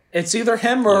is 1. It's either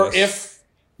him or Yes. if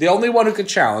the only one who could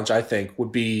challenge, I think,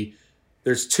 would be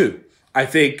there's 2. I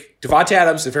think Devontae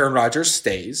Adams, if Aaron Rodgers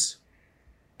stays,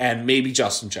 and maybe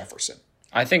Justin Jefferson.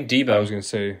 I think I was going to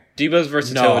say. Debo's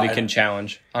versatility No, can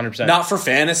challenge 100%. Not for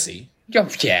fantasy.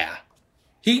 Yeah.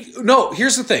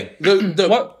 Here's the thing. The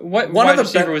What one wide of the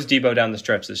receiver was Debo down the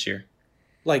stretch this year?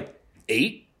 like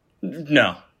 8?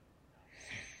 No.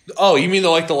 Oh, you mean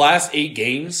the last 8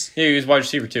 games? Yeah, he was wide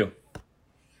receiver too.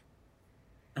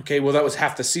 Okay, well that was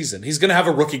half the season. He's going to have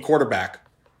a rookie quarterback.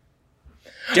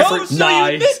 Oh, Different. so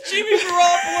you missed Jimmy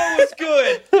Garoppolo was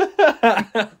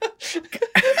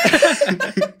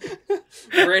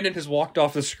good. Brandon has walked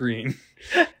off the screen.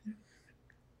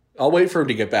 I'll wait for him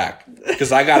to get back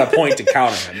because I got a point to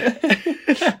counter him.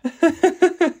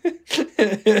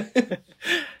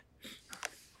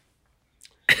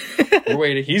 We're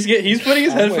waiting. He's putting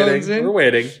his headphones in. We're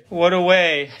waiting. What a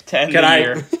way to end Can the I-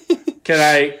 year.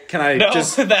 Can I No,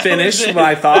 just that finish was it. what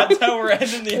I thought? That's how we're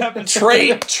ending the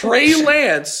episode. Trey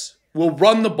Lance will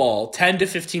run the ball 10 to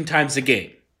 15 times a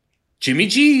game. Jimmy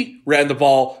G ran the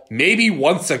ball maybe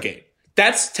once a game.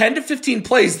 That's 10 to 15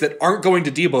 plays that aren't going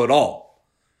to Debo at all.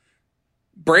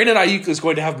 Brandon Ayuk is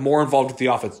going to have more involved with the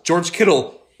offense. George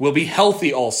Kittle will be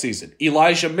healthy all season.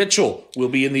 Elijah Mitchell will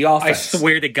be in the I offense.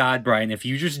 swear to God, Brian, if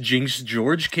you just jinx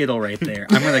George Kittle right there,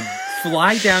 I'm going to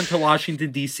fly down to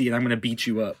Washington, D.C., and I'm going to beat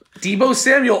you up. Debo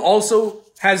Samuel also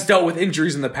has dealt with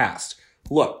injuries in the past.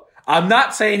 Look, I'm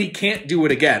not saying he can't do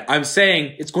it again. I'm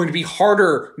saying it's going to be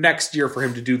harder next year for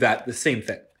him to do the same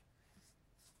thing.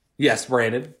 Yes,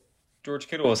 Brandon. George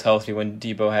Kittle was healthy when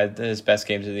Debo had his best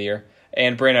games of the year.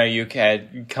 And Brandon Ayuk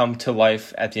had come to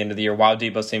life at the end of the year while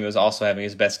Debo Samuel was also having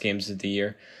his best games of the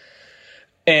year.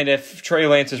 And if Trey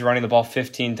Lance is running the ball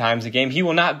 15 times a game, he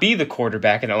will not be the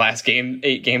quarterback in the last 8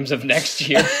 games of next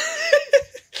year.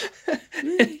 I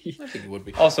think it would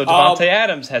be. Also, Devontae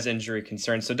Adams has injury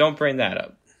concerns, so don't bring that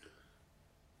up.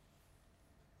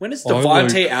 When has Oh,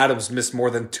 Devontae Adams missed more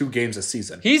than 2 games a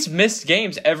season? He's missed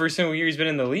games every single year he's been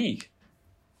in the league.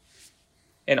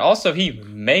 And also, he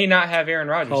may not have Aaron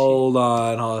Rodgers. Hold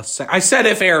on a sec. I said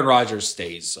if Aaron Rodgers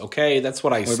stays, okay? That's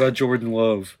what I What said. about Jordan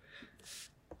Love?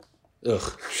 Ugh.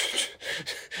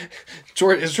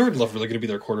 Is Jordan Love really going to be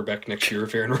their quarterback next year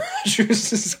if Aaron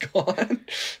Rodgers is gone?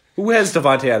 Who has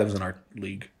Devontae Adams in our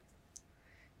league?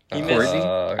 He missed,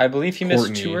 I believe he missed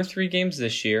Courtney. 2 or 3 games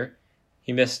this year.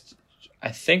 He missed, I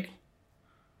think,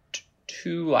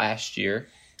 2 last year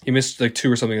He missed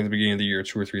 2 or something at the beginning of the year,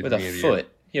 2 or 3 at with the a beginning of the year.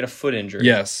 foot. He had a foot injury.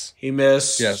 Yes. He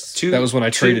missed Yes, 2. that was when I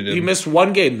traded him. He missed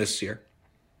 1 game this year.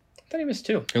 I thought he missed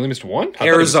 2. He only missed 1? I thought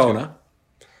Arizona.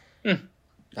 He missed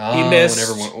 2. He missed-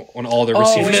 when all their Oh,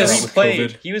 receivers he were out missed- with played.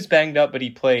 COVID. He was banged up, but he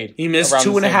played. He missed around the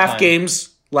 2.5 same time. games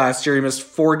last year. He missed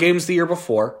 4 games the year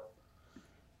before.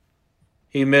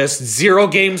 He missed 0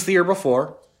 games the year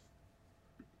before.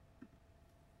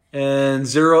 And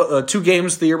 2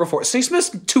 games the year before. So he's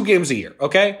missed 2 games a year,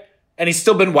 okay? And he's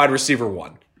still been wide receiver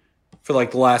 1 for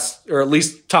the last, or at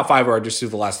least top 5 wide receiver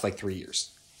the last 3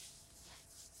 years.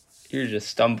 You're just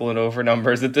stumbling over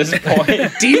numbers at this point.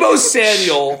 Debo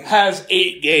Samuel has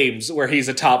 8 games where he's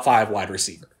a top 5 wide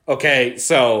receiver. Okay,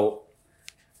 so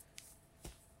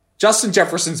Justin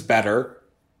Jefferson's better.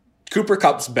 Cooper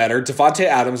Kupp's better. Devontae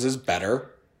Adams is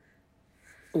better.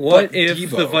 What But if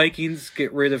Debo- the Vikings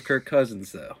get rid of Kirk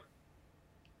Cousins, though?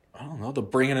 I don't know. They'll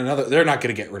bring in another. They're not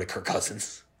going to get rid of Kirk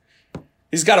Cousins.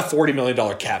 He's got a $40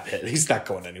 million cap hit. He's not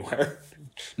going anywhere.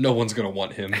 No one's going to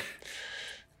want him.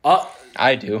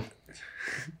 I do.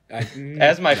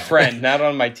 As my friend, not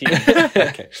on my team.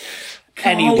 Okay.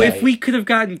 Anyway, Oh, if we could have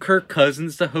gotten Kirk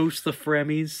Cousins to host the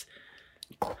Fremies.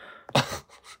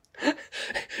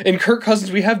 In Kirk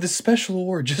Cousins, we have this special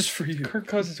award just for you. Kirk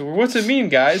Cousins. What's it mean,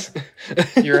 guys?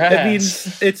 Your ass. That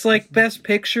means it's like Best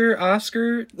Picture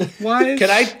Oscar wise.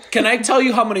 can I tell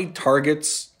you how many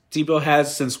targets Debo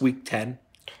has since week 10?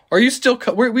 Are you still?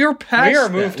 We are past. We are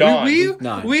that. moved on.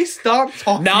 Nine. We stopped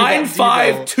talking 9, about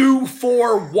 5, Debo. 2,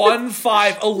 4, 1,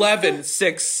 5, 11,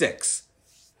 6, 6.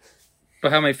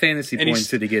 But how many fantasy And he's- points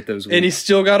did he get those And he weeks?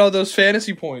 still got all those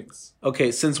fantasy points.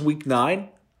 Okay, since week 9,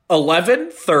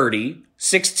 11, 30,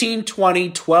 16, 20,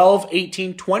 12,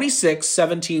 18, 26,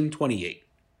 17, 28.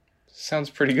 Sounds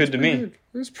pretty good to me.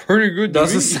 That's pretty good.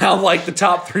 Doesn't to me. sound like the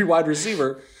top 3 wide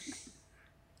receiver.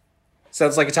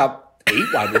 Sounds like a top 8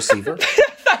 wide receiver.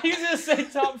 He's gonna say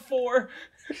top 4.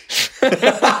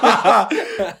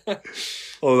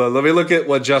 Hold on, let me look at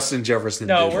what Justin Jefferson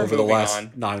No, did we're over the moving last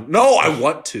on. 9. No, I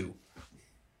want to.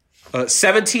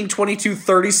 17, 22,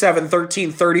 37,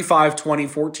 13, 35, 20,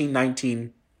 14,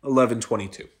 19, 11,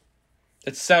 22.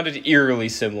 It sounded eerily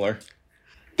similar.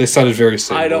 They sounded very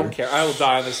similar. I don't care. I will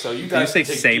die on this though. You Did you guys say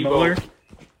can take similar? Debo.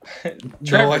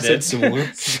 Trevor No, I said did. similar.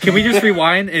 Can we just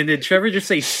rewind? And did Trevor just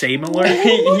say similar?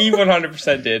 He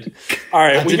 100% did. All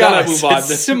right, we Did not, gotta I move said on.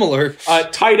 Similar.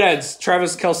 Tight ends: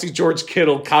 Travis Kelce, George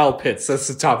Kittle, Kyle Pitts. That's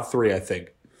the top three, I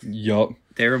think. Yup.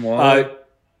 Darren Waller.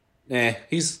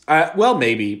 He's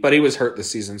maybe, but he was hurt this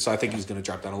season, so I think he's going to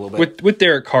drop down a little bit. With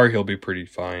Derek Carr, he'll be pretty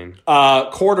fine.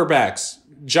 Quarterbacks: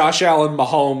 Josh Allen,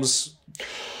 Mahomes,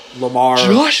 Lamar.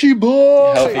 Joshy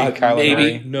boy. Healthy Kyler maybe,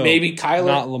 Murray. No, maybe Kyler.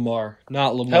 Not Lamar.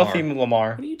 Not Lamar. Healthy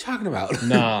Lamar. What are you talking about?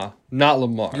 Nah, not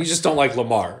Lamar. You just don't like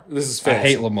Lamar. This is I fantasy.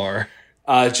 hate Lamar.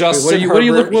 Justin what are you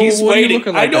Herbert. look- He's what are you waiting.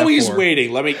 looking I like know that he's for?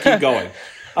 waiting. Let me keep going.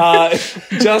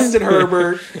 Justin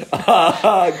Herbert,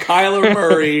 Kyler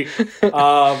Murray.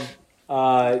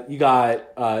 You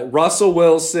got Russell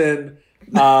Wilson.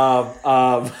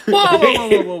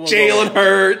 Jalen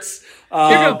Hurts. You're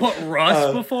gonna put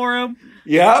Russ before him?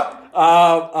 Yep.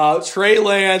 Trey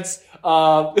Lance.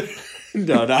 No,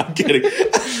 I'm kidding.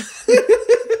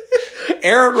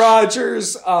 Aaron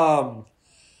Rodgers. Hold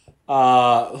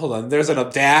on. There's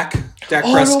Dak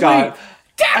Prescott.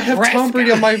 I have Tom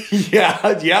Brady on my.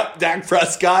 Yeah, yep. Dak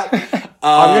Prescott. I'm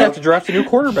gonna have to draft a new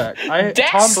quarterback. Dak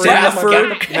Tom Brady on my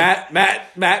Stafford,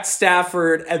 Matt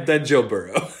Stafford, and then Joe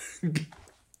Burrow.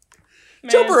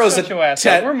 Joe Burrow's shut a your ass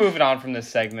 10. up. We're moving on from this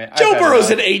segment. Joe I've had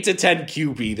Burrow's enough. an 8 to 10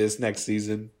 QB this next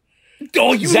season.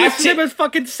 Oh, you Zach listed him as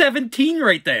fucking 17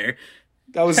 right there.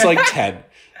 That was like 10.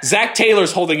 Zach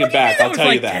Taylor's holding him back. That I'll was tell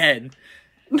like you that. 10.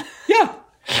 Yeah.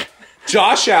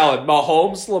 Josh Allen,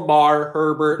 Mahomes, Lamar,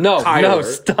 Herbert, Kyler, No,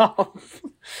 stop.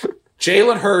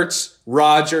 Jalen Hurts,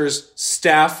 Rodgers,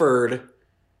 Stafford.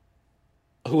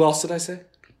 Who else did I say?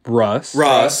 Russ.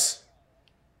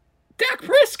 Dak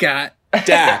Prescott.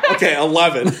 Dak. Okay,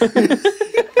 11. Dak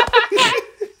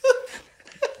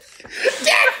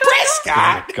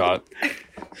Prescott. God.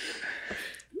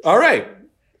 All right.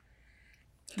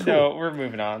 No, we're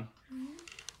moving on.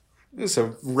 This is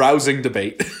a rousing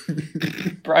debate.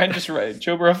 Brian just right.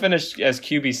 Joe Burrow finished as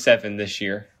QB7 this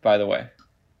year, by the way.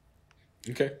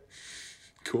 Okay.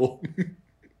 Cool.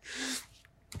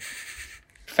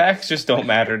 Facts just don't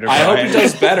matter to I Brian. hope he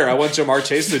does better. I want Jamar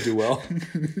Chase to do well.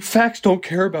 Facts don't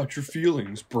care about your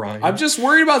feelings, Brian. I'm just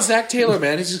worried about Zach Taylor,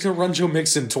 man. He's just going to run Joe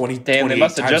Mixon 20 Damn, they 28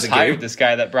 must have times just a game. hired this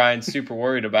guy that Brian's super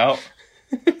worried about.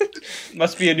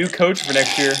 Must be a new coach for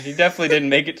next year. He definitely didn't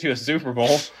make it to a Super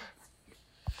Bowl.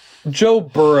 Joe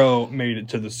Burrow made it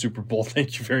to the Super Bowl.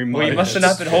 Thank you very much. Well, he must have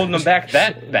not been holding him back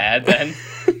that bad then.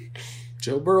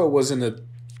 Joe Burrow wasn't a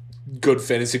good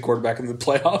fantasy quarterback in the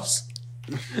playoffs.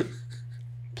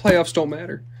 Playoffs don't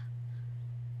matter.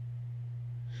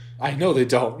 I know they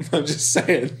don't. I'm just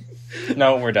saying.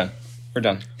 No, we're done. We're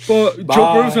done. But Joe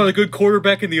Bye. Burrow's not a good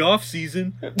quarterback in the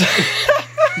offseason.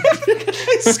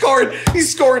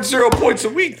 He's scoring 0 points a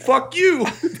week. Fuck you.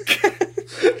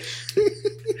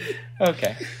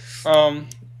 Okay.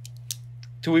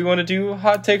 Do we want to do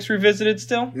Hot Takes Revisited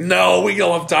still? No, we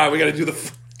don't have time. We got to do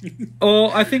the. Oh,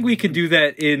 I think we can do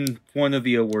that in one of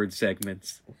the award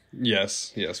segments.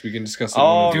 Yes, we can discuss it.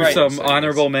 All Do right. some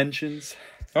honorable mentions.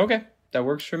 Okay, that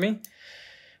works for me.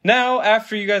 Now,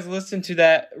 after you guys listen to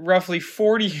that roughly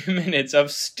 40 minutes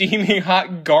of steaming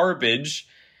hot garbage,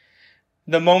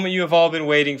 the moment you have all been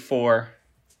waiting for.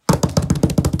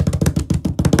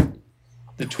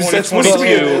 The Was that supposed to be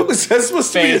 2022 was that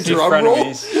supposed to be a Fantasy drum roll?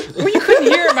 Frenemies. Well, you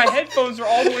couldn't hear it. My headphones were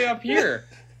all the way up here.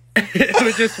 It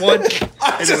was just one,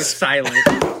 and it was silent.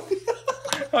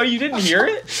 Oh, you didn't hear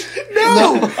it?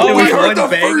 No. It we was heard one the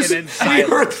bang first. and then We silence.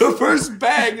 heard the first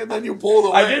bang, and then you pulled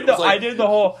away. I did the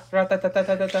whole.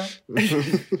 Rat-tat-tat-tat-tat.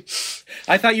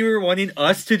 I thought you were wanting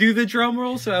us to do the drum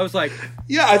roll, so I was like,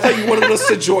 Yeah, I thought you wanted us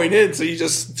to join in, so you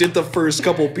just did the first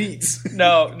couple beats.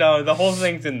 No, the whole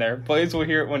thing's in there. Blaze will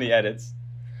hear it when he edits.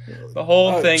 The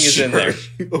whole thing is in there.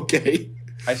 Okay.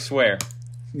 I swear.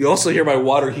 You also hear my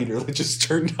water heater that just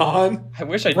turned on. I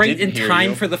wish I right didn't in hear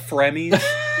time you. for the Fremies.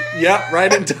 Yeah,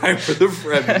 right in time for the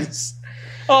Fremies.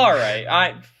 All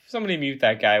right, somebody mute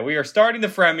that guy. We are starting the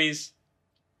Fremies.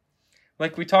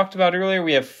 Like we talked about earlier,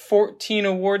 we have 14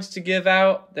 awards to give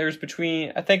out. There's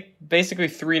I think, basically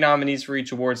 3 nominees for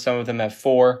each award. Some of them have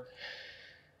 4.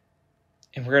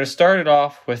 And we're going to start it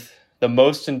off with the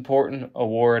most important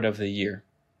award of the year.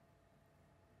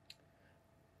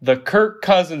 The Kirk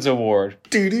Cousins Award,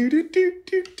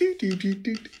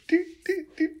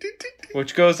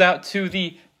 which goes out to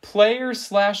the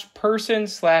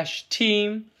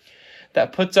player/person/team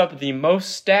that puts up the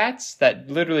most stats that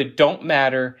literally don't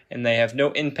matter and they have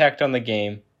no impact on the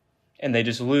game, and they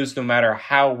just lose no matter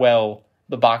how well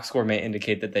the box score may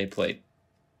indicate that they played.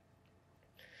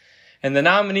 And the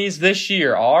nominees this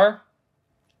year are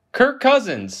Kirk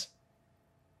Cousins,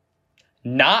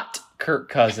 not Kirk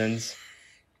Cousins,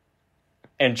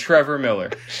 and Trevor Miller.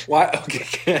 Why?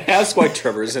 Okay, ask why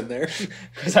Trevor's in there.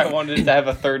 Because I wanted to have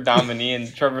a third nominee,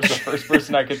 and Trevor's the first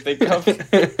person I could think of.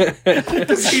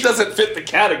 Because he doesn't fit the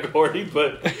category,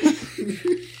 but...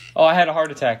 Oh, I had a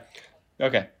heart attack.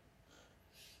 Okay.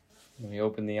 Let me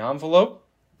open the envelope.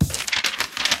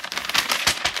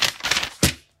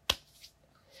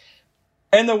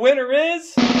 And the winner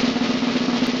is...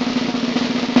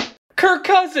 Kirk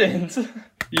Cousins!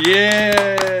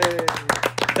 Yay!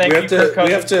 Thank you, Kirk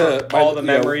Cousins, for all the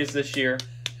yeah, memories this year.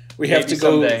 We have Maybe to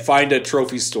go someday. find a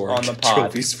trophy store On and the get pod.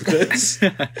 trophies for this.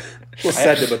 We'll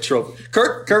send him a trophy.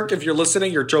 Kirk, if you're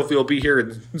listening, your trophy will be here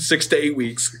in 6 to 8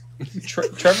 weeks.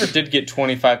 Trevor did get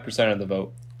 25% of the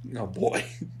vote. Oh boy,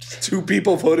 2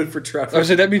 people voted for I Trevor. was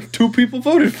saying that means 2 people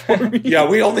voted for me. Yeah,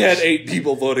 we only had 8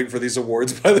 people voting for these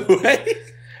awards, by the way.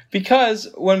 Because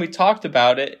when we talked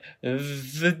about it,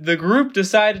 the group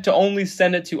decided to only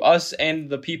send it to us and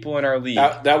the people in our league.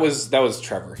 That was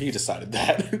Trevor. He decided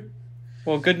that.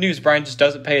 Well, good news, Brian just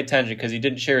doesn't pay attention because he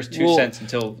didn't share his 2 cents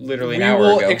until literally an We hour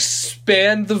will ago.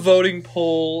 expand the voting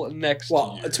poll next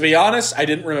Well, year. to be honest, I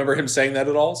didn't remember him saying that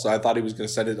at all, so I thought he was going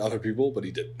to send it to other people, but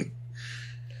he didn't.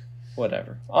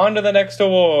 Whatever. On to the next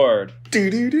award.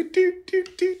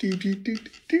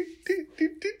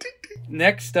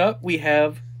 Next up, we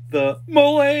have the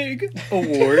Molag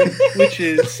Award, which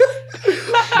is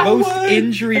most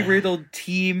injury-riddled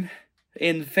team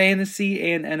in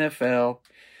fantasy and NFL.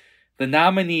 The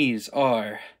nominees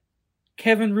are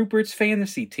Kevin Rupert's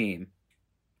fantasy team,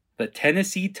 the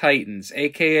Tennessee Titans,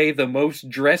 a.k.a. the most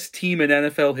dressed team in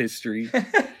NFL history,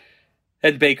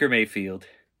 and Baker Mayfield.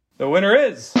 The winner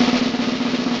is...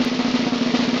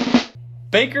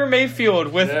 Baker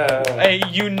Mayfield with a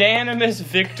unanimous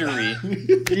victory.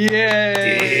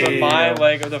 Yay!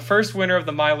 The first winner of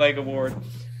the My Leg Award.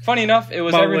 Funny enough, it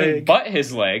was My everything leg. but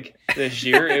his leg this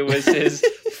year. It was his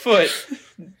foot,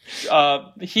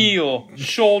 heel,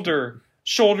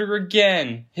 shoulder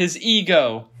again, his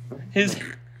ego, his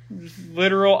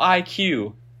literal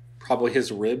IQ. Probably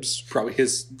his ribs, probably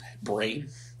his brain.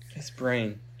 His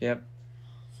brain, yep.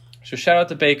 So shout out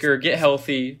to Baker. Get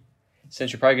healthy,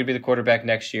 since you're probably going to be the quarterback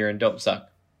next year, and don't suck.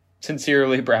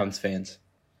 Sincerely, Browns fans.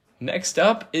 Next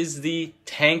up is the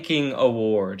Tanking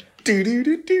Award.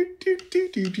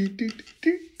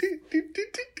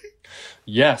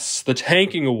 Yes, the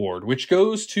Tanking Award, which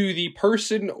goes to the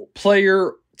person,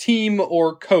 player, team,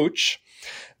 or coach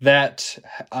that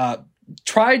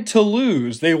tried to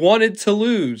lose. They wanted to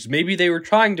lose. Maybe they were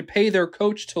trying to pay their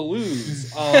coach to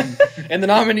lose. And the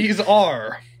nominees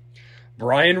are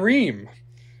Brian Ream,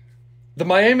 the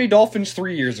Miami Dolphins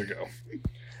 3 years ago,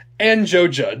 and Joe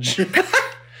Judge.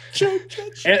 Joe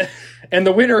Judge. And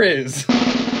the winner is...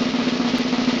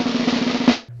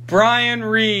 Brian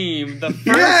Ream, the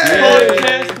first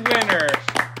podcast winner.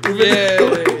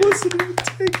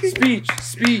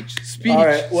 Speech. All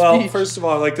right. Well, speech. first of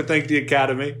all, I'd like to thank the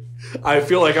Academy. I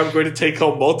feel like I'm going to take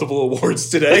home multiple awards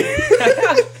today.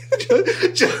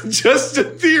 Just a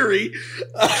theory.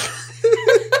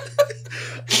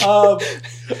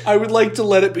 I would like to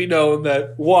let it be known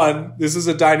that 1, this is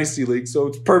a dynasty league, so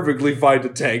it's perfectly fine to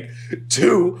tank.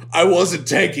 2, I wasn't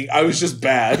tanking, I was just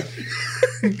bad.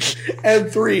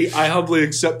 And 3, I humbly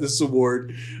accept this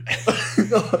award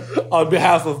on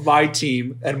behalf of my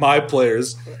team and my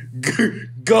players.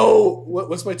 Go!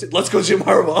 What's my team? Let's go, Jim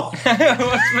Harbaugh.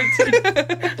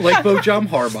 Like Bo Jam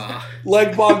Harbaugh.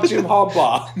 Leg bomb, Jim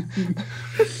Harbaugh.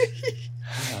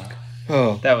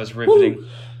 That was riveting.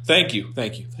 Thank you.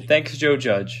 Thanks, Joe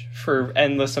Judge, for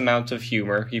endless amounts of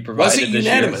humor he provided Was it this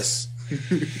unanimous?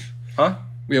 year. Huh?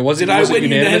 Yeah, was it Did I win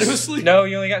unanimous? unanimously? No,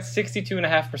 you only got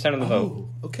 62.5% of the vote. Oh,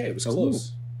 okay, it was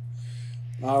close.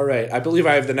 All right, I believe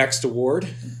I have the next award.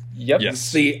 Yep. Yes.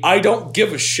 It's the I Don't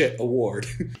Give a Shit award.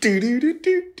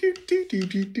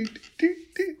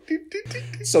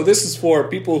 So this is for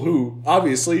people who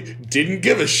obviously didn't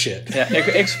give a shit. Yeah.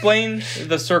 Explain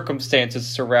the circumstances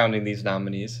surrounding these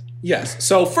nominees. Yes.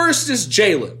 So first is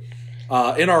Jalen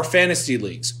in our fantasy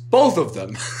leagues. Both of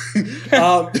them.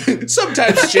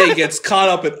 Sometimes Jay gets caught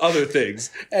up in other things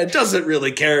and doesn't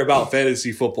really care about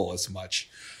fantasy football as much.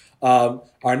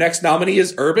 Our next nominee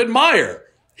is Urban Meyer.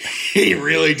 He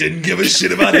really didn't give a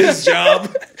shit about his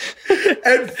job.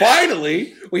 And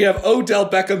finally, we have Odell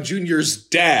Beckham Jr.'s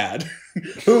dad,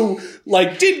 who,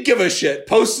 didn't give a shit,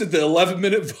 posted the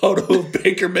 11-minute photo of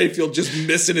Baker Mayfield just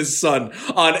missing his son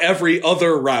on every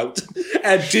other route,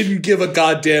 and didn't give a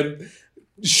goddamn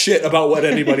shit about what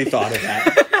anybody thought of that.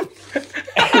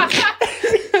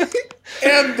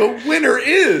 And the winner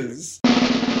is...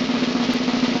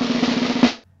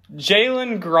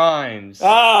 Jalen Grimes.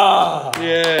 Ah!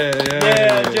 Yeah,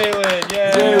 Yeah, Jalen.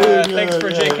 Yeah. Jalen, Thanks for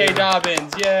yeah, J.K. yeah.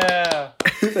 Dobbins. Yeah.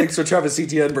 Thanks for Travis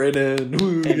Etienne, Brandon.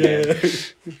 Woo, yeah.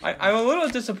 I'm a little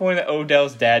disappointed that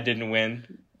Odell's dad didn't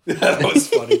win. That was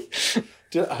funny.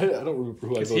 I don't remember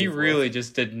who I voted He for. really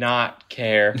just did not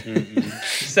care.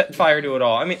 Set fire to it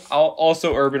all. I mean,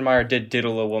 also Urban Meyer did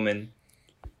diddle a woman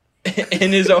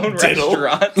in his own Diddle?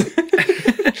 restaurant.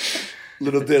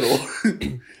 Little diddle.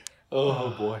 Oh,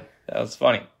 boy. That was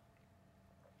funny.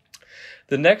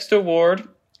 The next award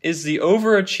is the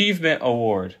Overachievement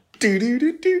Award,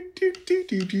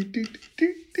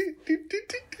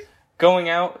 going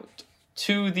out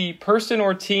to the person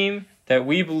or team that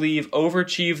we believe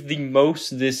overachieved the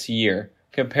most this year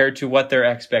compared to what their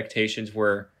expectations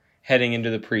were heading into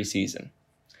the preseason.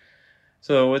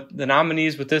 So the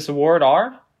nominees with this award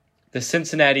are the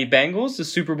Cincinnati Bengals, the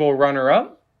Super Bowl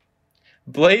runner-up,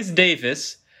 Blaze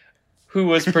Davis, who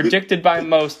was predicted by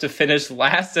most to finish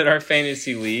last in our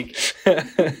fantasy league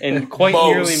and quite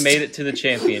Most. nearly made it to the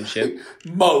championship,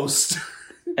 Most.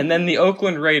 and then the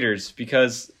Oakland Raiders,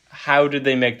 because how did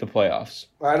they make the playoffs?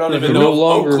 I don't even They're know no if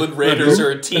longer Oakland Raiders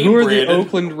are a team, Who are Brandon. the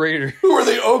Oakland Raiders? Who are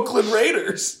the Oakland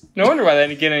Raiders? No wonder why they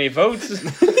didn't get any votes.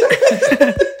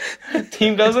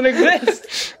 Team doesn't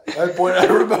exist. I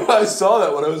remember I saw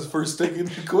that when I was first taking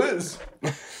the quiz.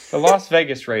 The Las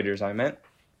Vegas Raiders, I meant.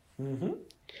 Mm-hmm.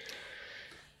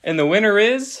 And the winner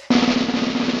is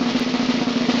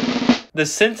the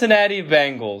Cincinnati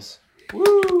Bengals.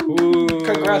 Woo!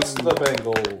 Congrats to the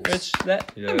Bengals. Which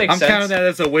that makes I'm sense. counting that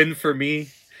as a win for me.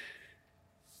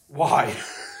 Why?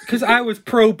 Because I was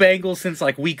pro Bengals since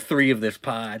like week 3 of this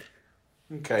pod.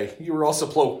 Okay, you were also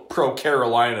pro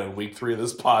Carolina in week 3 of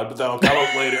this pod, but that'll come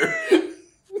up later.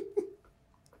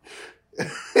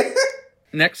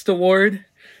 Next award,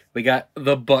 we got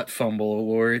the Butt Fumble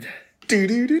Award.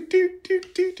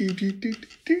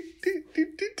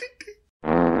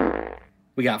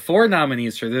 We got 4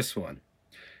 nominees for this one.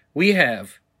 We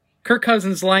have Kirk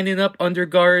Cousins lining up under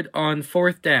guard on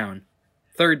 4th down,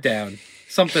 3rd down,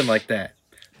 something like that.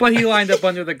 But he lined up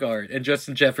under the guard, and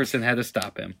Justin Jefferson had to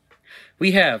stop him.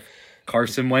 We have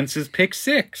Carson Wentz's pick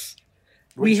 6.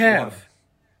 We have...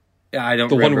 Yeah, I don't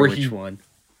The one remember where which he- one.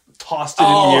 Tossed it in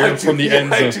the air I from the do-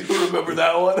 end I zone. do remember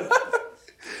that one.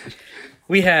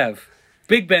 We have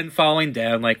Big Ben falling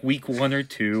down like week 1 or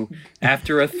 2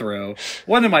 after a throw.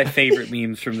 One of my favorite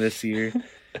memes from this year.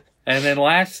 And then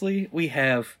lastly, we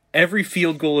have every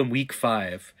field goal in week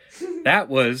 5. That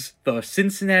was the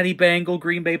Cincinnati Bengal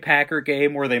Green Bay Packer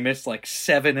game where they missed like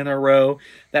 7 in a row.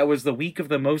 That was the week of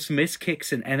the most missed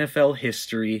kicks in NFL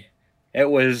history.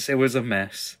 It was a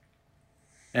mess.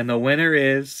 And the winner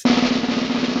is...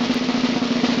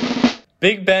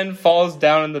 Big Ben falls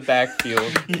down in the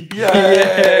backfield.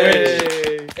 Yay!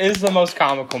 Is the most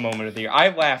comical moment of the year. I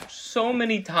laughed so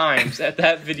many times at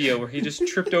that video where he just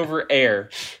tripped over air.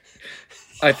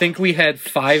 I think we had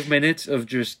 5 minutes of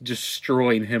just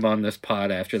destroying him on this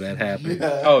pod after that happened.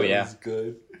 Oh, yeah. That was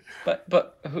good.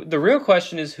 But the real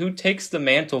question is who takes the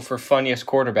mantle for funniest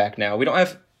quarterback now? We don't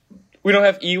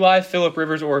have Eli, Phillip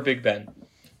Rivers, or Big Ben.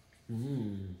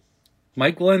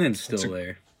 Mike Glennon's still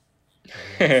there.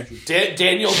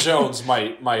 Daniel Jones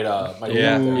might Yeah, be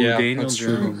there. yeah, Daniel that's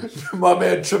true. Jones. My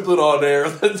man triplet on air.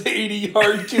 That's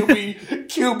 80-yard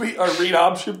QB or read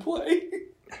option play.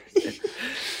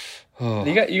 Oh.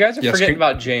 You guys are Yes, forgetting can-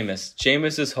 about Jameis.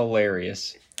 Jameis is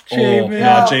hilarious. Oh, Jameis.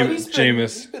 yeah, but he's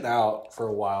Jameis. been out for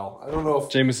a while. I don't know if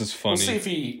Jameis is we'll funny.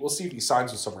 see if he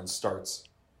signs with someone and starts.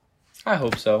 I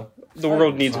hope so. The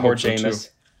world needs more hope so, too. Jameis.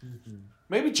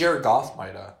 Maybe Jared Goff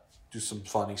might do some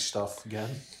funny stuff again.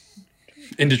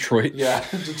 In Detroit. Yeah,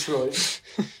 Detroit.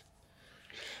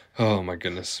 Oh my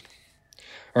goodness.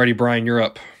 Alrighty, Brian, you're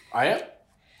up. I am.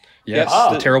 Yes,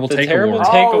 Ah, the terrible the take terrible award.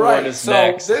 take- All award right, is so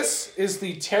next. this is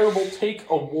the Terrible Take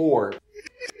Award.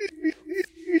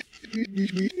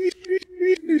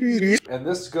 And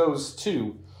this goes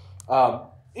to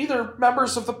either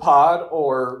members of the pod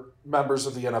or members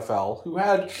of the NFL who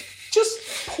had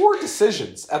just poor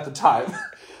decisions at the time.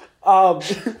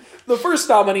 The first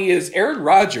nominee is Aaron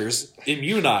Rodgers,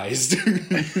 immunized.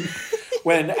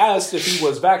 When asked if he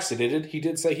was vaccinated, he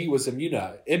did say he was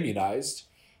immunized.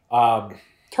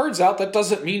 Turns out that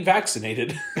doesn't mean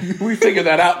vaccinated. We figured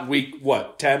that out in week,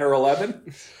 10 or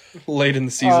 11? Late in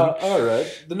the season. All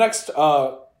right. The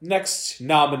next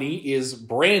nominee is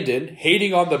Brandon,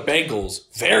 hating on the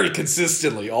Bengals very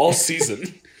consistently all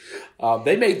season.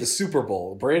 They made the Super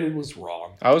Bowl. Brandon was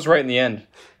wrong. I was right in the end.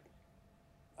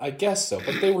 I guess so,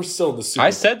 but they were still in the Super Bowl. I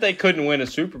said they couldn't win a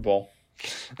Super Bowl.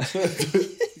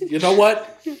 You know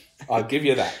what? I'll give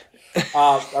you that.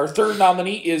 Our third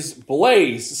nominee is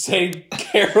Blaze, saying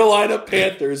Carolina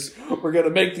Panthers were going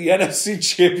to make the NFC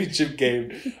Championship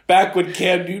game back when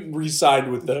Cam Newton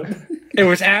re-signed with them. It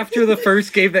was after the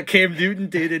first game that Cam Newton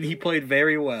did, and he played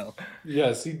very well.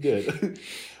 Yes, he did.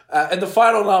 And the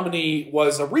final nominee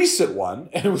was a recent one,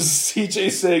 and it was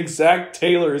CJ saying Zach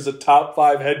Taylor is a top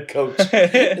 5 head coach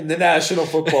in the National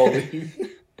Football League.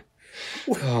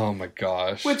 Oh my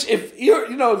gosh. Which, if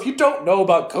you don't know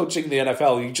about coaching the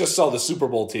NFL, you just saw the Super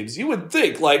Bowl teams, you would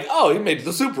think like, oh, he made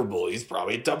the Super Bowl, he's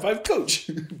probably a top 5 coach.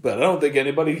 But I don't think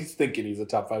anybody's thinking he's a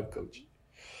top 5 coach.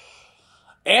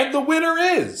 And the winner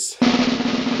is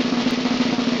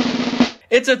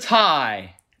It's a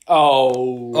tie.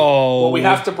 Oh. Well, we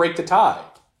have to break the tie.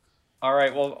 All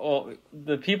right. Well,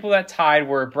 the people that tied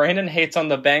were Brandon hates on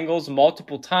the Bengals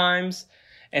multiple times,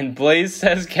 and Blaze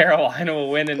says Carolina will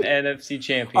win an NFC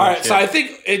championship. All right. So I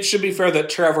think it should be fair that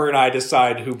Trevor and I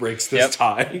decide who breaks this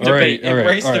tie. Debate.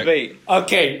 Embrace debate.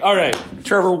 Okay. All right.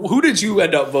 Trevor, who did you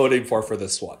end up voting for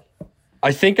this one?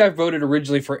 I think I voted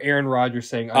originally for Aaron Rodgers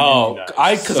saying,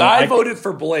 I voted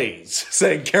for Blaze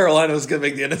saying Carolina was going to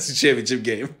make the NFC Championship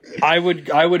game. I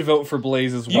would vote for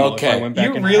Blaze as well. Okay. If I went back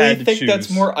You and really had to think choose.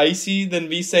 that's more icy than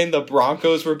me saying the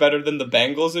Broncos were better than the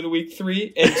Bengals in Week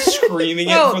 3 and screaming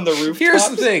it from the rooftops? Here's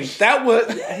the thing.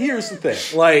 Here's the thing.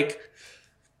 Like,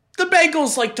 the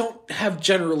Bengals don't have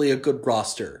generally a good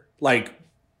roster.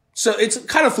 So it's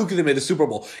kind of fluky they made the Super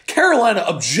Bowl. Carolina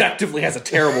objectively has a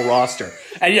terrible roster,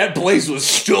 and yet Blaze was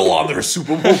still on their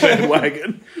Super Bowl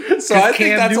bandwagon. So I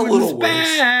think that's a little worse.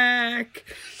 Back,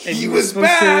 and He you was were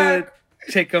supposed back.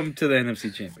 to take them to the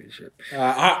NFC Championship.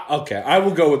 I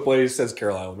will go with Blaze says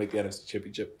Carolina will make the NFC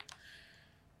Championship.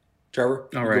 Trevor,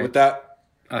 you All good right. with that?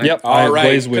 Yep. All right.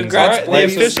 Blaze wins. Congrats, All right, the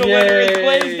Blaze. official winner is Yay.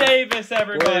 Blaze Davis,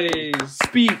 everybody. Blaze.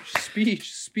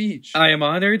 Speech. I am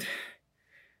honored.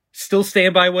 Still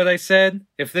stand by what I said.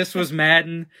 If this was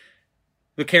Madden,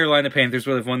 the Carolina Panthers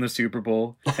would have won the Super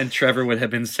Bowl, and Trevor would have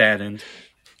been saddened.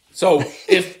 So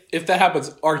if that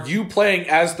happens, are you playing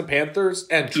as the Panthers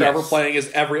and Trevor Yes. playing as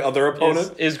every other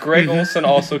opponent? Is Greg Olson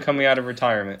also coming out of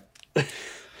retirement?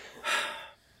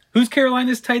 Who's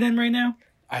Carolina's tight end right now?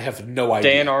 I have no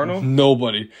idea. Dan Arnold?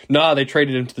 Nobody. Nah, they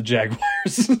traded him to the Jaguars.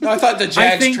 I thought the I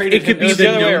Jags think traded it could him. be was the the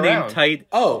other way no-name around. tight.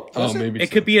 Oh, was it? maybe It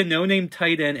so. could be a no-name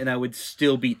tight end, and I would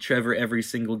still beat Trevor every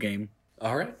single game.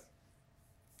 All right.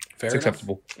 Fair It's enough.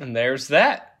 acceptable. And there's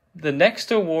that. The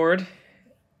next award.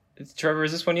 Trevor,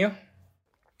 is this one you?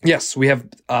 Yes, we have.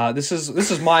 This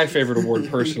is my favorite award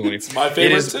personally. It's my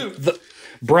favorite It is too. The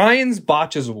Brian's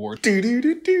Botches Award.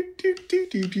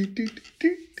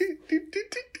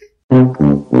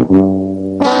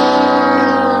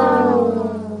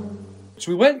 So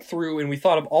we went through and we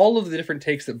thought of all of the different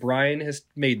takes that Brian has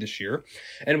made this year,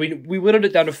 and we whittled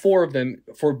it down to 4 of them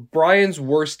for Brian's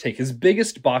worst take, his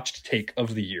biggest botched take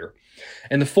of the year.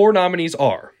 And the 4 nominees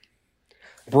are: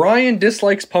 Brian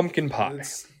dislikes pumpkin pie,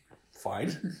 It's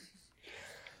fine.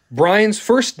 Brian's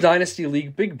first Dynasty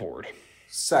League big board,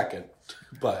 Second,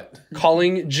 but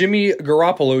calling Jimmy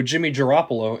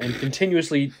Garoppolo, and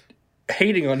continuously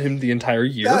hating on him the entire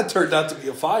year, that turned out to be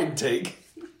a fine take.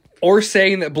 or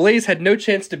saying that Blaze had no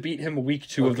chance to beat him week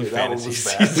 2 of the Okay, that one fantasy was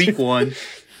season. bad. Week 1.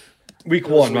 Week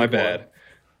was 1, my week bad. one.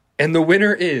 And the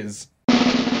winner is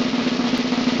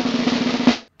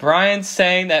Brian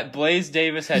saying that Blaze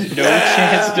Davis had no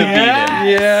chance to beat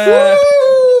him. yeah.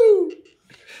 Woo!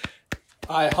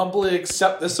 I humbly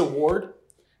accept this award,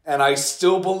 and I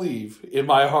still believe in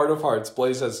my heart of hearts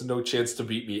Blaze has no chance to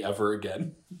beat me ever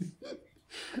again.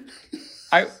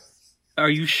 Are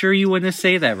you sure you want to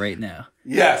say that right now?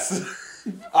 Yes,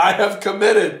 I have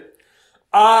committed.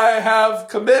 I have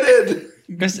committed.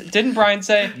 Because didn't Brian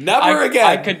say Never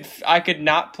again. I could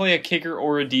not play a kicker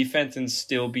or a defense and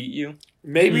still beat you?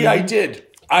 Maybe I did.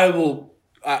 I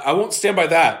won't stand by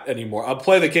that anymore. I'll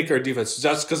play the kicker and defense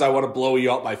just because I want to blow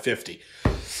you out by 50.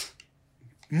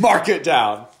 Mark it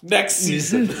down. Next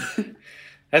season.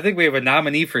 I think we have a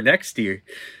nominee for next year.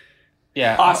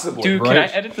 Yeah, Possibly, Dude, right? can I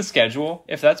edit the schedule?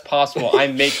 If that's possible,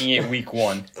 I'm making it week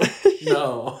 1.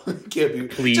 No, can't be.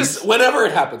 Please. Just whenever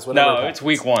it happens. Whenever No, it it's happens.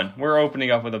 week 1. We're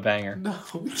opening up with a banger. No.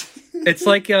 It's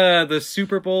like the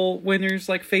Super Bowl winners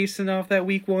facing off that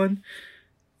week 1.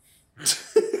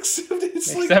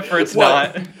 Except for it's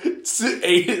what? not. It's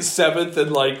 8th, 7th,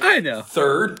 and I know.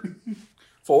 3rd,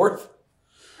 4th.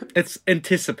 It's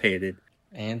anticipated.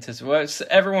 And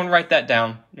everyone write that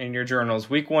down in your journals.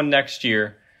 Week 1 next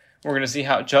year. We're gonna see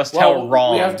how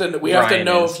wrong we have to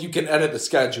know is. if you can edit the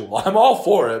schedule. I'm all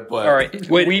for it, but All right,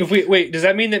 Wait, does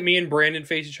that mean that me and Brandon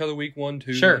face each other week 1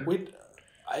 too? Sure.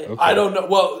 I don't know.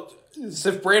 Well, it's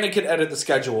if Brandon can edit the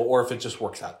schedule, or if it just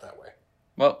works out that way.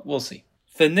 Well, we'll see.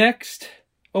 The next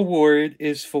award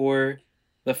is for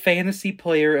the Fantasy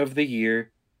Player of the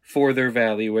Year for their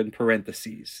value in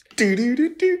parentheses.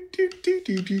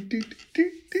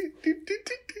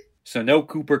 So no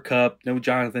Cooper Kupp, no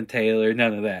Jonathan Taylor,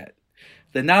 none of that.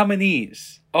 The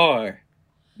nominees are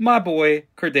my boy,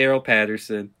 Cordero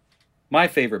Patterson, my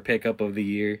favorite pickup of the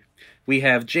year. We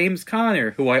have James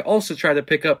Conner, who I also tried to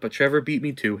pick up, but Trevor beat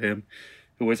me to him,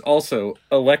 who was also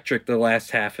electric the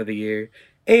last half of the year.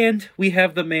 And we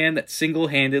have the man that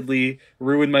single-handedly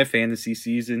ruined my fantasy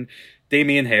season,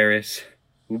 Damian Harris,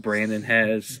 who Brandon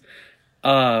has.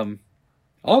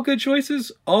 All good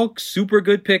choices, all super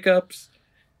good pickups.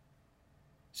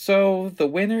 So the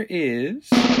winner is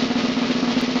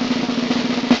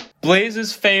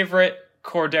Blaze's favorite,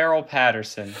 Cordero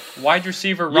Patterson, wide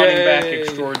receiver, running back Yay.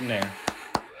 extraordinaire.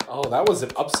 Oh, that was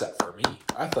an upset for me.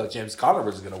 I thought James Conner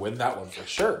was going to win that one for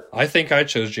sure. I think I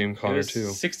chose James It Conner was too.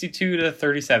 62 to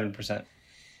 37%.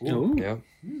 Ooh. Yeah.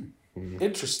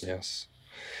 Interesting. Yes.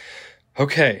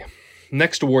 Okay.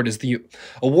 Next award is the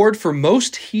award for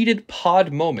most heated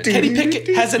pod moment. Kenny Pickett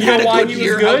hasn't You know had why a good he was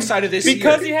year good? outside of this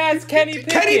Because year. he has Kenny Pickett.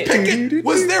 Kenny Pickett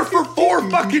was there for 4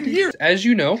 fucking years. As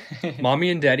you know, Mommy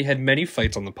and Daddy had many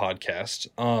fights on the podcast.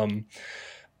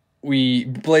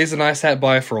 Blaze and I sat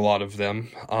by for a lot of them.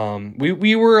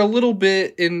 We were a little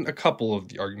bit in a couple of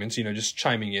the arguments, just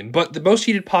chiming in. But the most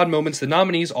heated pod moments, the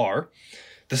nominees are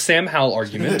the Sam Howell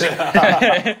argument,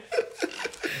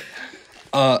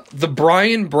 the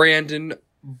Brian Brandon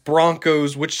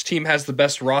Broncos, which team has the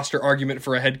best roster argument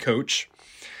for a head coach,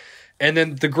 and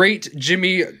then the great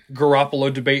Jimmy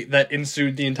Garoppolo debate that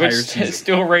ensued the entire Which season.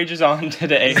 still rages on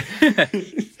today.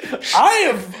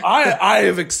 I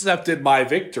have accepted my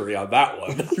victory on that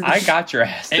one. I got your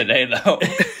ass today, though.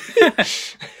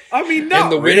 I mean, not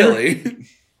the winner- really.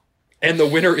 And the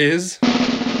winner is...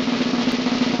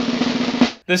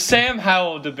 The Sam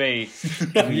Howell debate.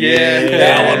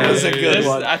 That one was a good This-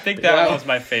 one. I think that one was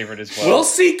my favorite as well. We'll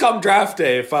see come draft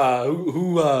day if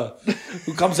who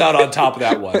comes out on top of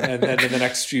that one, and then in the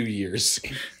next few years.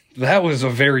 That was a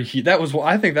very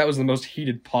I think that was the most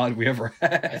heated pod we ever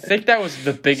had. I think that was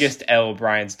the biggest L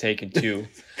Brian's taken, too.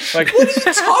 Like,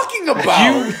 Talking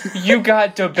about you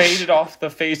got debated off the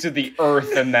face of the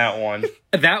earth in that one.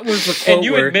 That was the quote And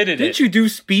you where, admitted didn't it. you do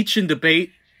speech and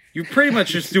debate? You're pretty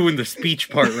much just doing the speech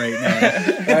part right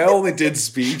now. I only did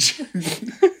speech. Because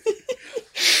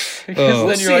Oh.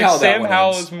 then See you're how like, that Sam one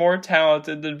Howell ends. is more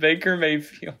talented than Baker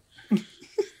Mayfield.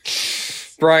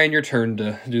 Brian, your turn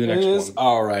to do the next one.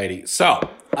 Alrighty. So,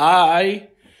 I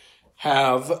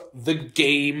have the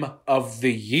game of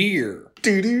the year.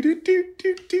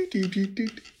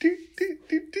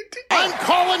 I'm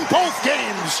calling both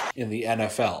games. In the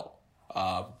NFL.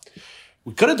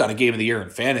 We could have done a game of the year in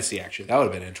fantasy, actually. That would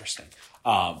have been interesting.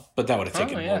 But that would have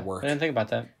taken more work. I didn't think about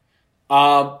that.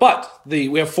 But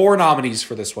we have 4 nominees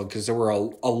for this one because there were a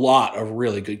lot of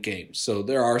really good games. So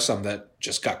there are some that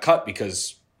just got cut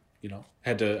because,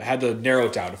 had to narrow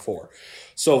it down to 4.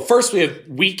 So first we have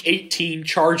Week 18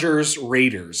 Chargers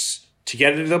Raiders to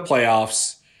get into the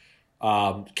playoffs.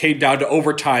 Came down to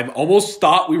overtime. Almost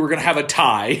thought we were going to have a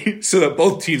tie so that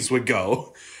both teams would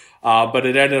go. But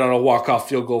it ended on a walk-off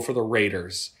field goal for the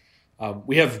Raiders.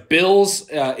 We have Bills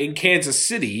in Kansas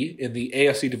City in the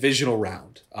AFC divisional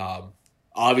round.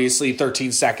 Obviously,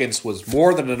 13 seconds was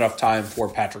more than enough time for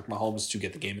Patrick Mahomes to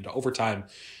get the game into overtime.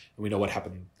 And we know what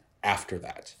happened after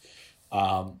that.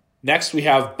 Next, we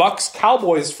have Bucks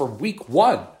Cowboys from Week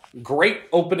 1. Great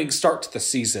opening start to the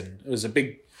season. It was a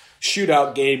big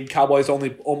shootout game. Cowboys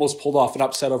only almost pulled off an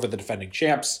upset over the defending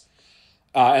champs.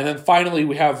 And then finally,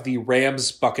 we have the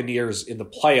Rams Buccaneers in the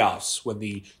playoffs when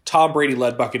the Tom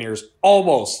Brady-led Buccaneers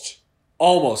almost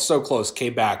so close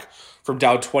came back from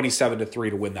down 27-3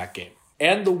 to win that game.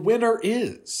 And the winner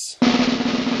is...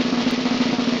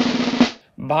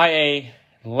 By a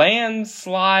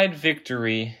landslide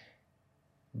victory,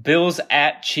 Bills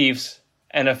at Chiefs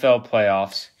NFL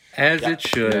playoffs. As it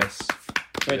should. Yes.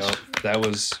 Which That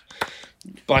was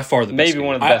by far the best maybe game.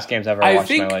 one of the best games I've ever I watched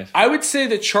think in my life. I would say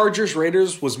the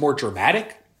Chargers-Raiders was more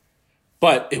dramatic,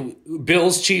 but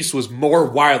Bills-Chiefs was more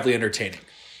wildly entertaining.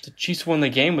 The Chiefs won the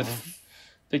game with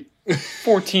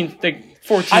 14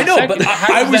 I know, seconds. but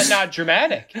How I is was- that not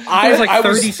dramatic? I was like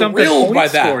was 30-something thrilled by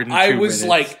points that. scored in I 2 was minutes.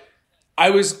 like, I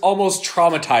was almost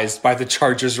traumatized by the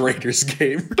Chargers Raiders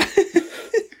game.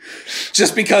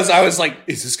 Just because I was like,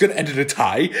 is this going to end in a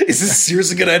tie? Is this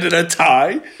seriously going to end in a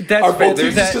tie? That's Are fair. both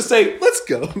teams There's just to say, let's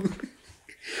go?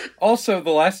 Also,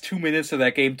 the last 2 minutes of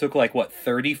that game took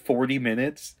 30, 40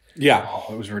 minutes. Yeah.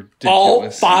 Oh, it was All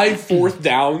ridiculous. 5 fourth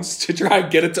downs to try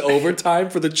and get it to overtime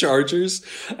for the Chargers.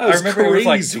 That I was remember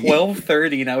crazy. it was like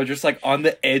 12:30, and I was just like on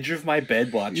the edge of my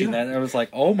bed watching that, and I was like,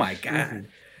 "Oh my god!"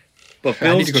 But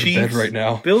I need Bills to go to Chiefs bed right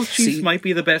now. Bills Chiefs See? might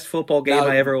be the best football game Now-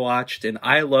 I ever watched, and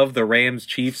I love the Rams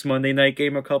Chiefs Monday night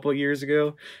game a couple of years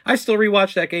ago. I still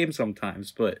rewatch that game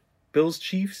sometimes, but Bills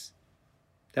Chiefs,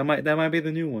 that might be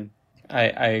the new one. I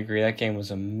agree. That game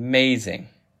was amazing.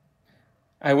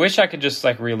 I wish I could just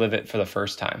like relive it for the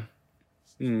first time.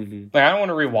 Mm-hmm. Like I don't want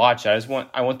to rewatch it.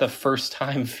 I want the first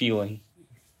time feeling.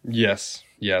 Yes.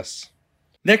 Yes.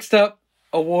 Next up,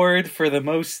 award for the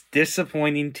most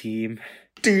disappointing team.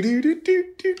 You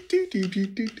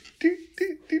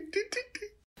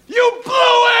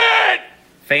blew it!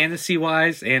 Fantasy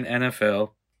wise and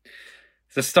NFL.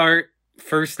 The start,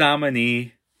 first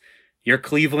nominee, your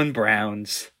Cleveland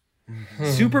Browns.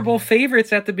 Super Bowl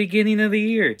favorites at the beginning of the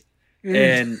year.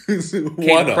 And One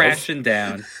came of. crashing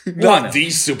down. One Not of. the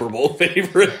Super Bowl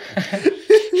favorite.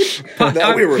 On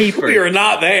No, we paper. were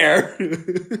not there.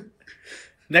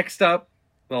 Next up,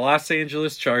 the Los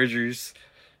Angeles Chargers.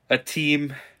 A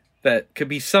team that could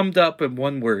be summed up in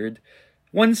one word,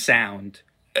 one sound.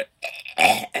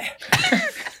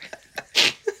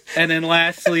 And then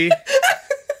lastly,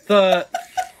 what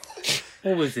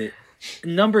was it?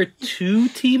 Number 2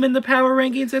 team in the power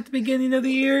rankings at the beginning of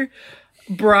the year,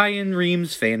 Brian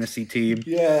Reams' fantasy team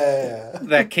Yeah.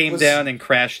 that came down and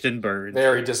crashed and burned.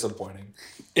 Very disappointing.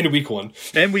 In week 1.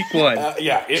 And week 1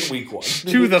 Yeah, in week 1.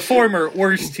 to the former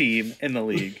worst team in the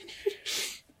league.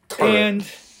 And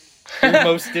your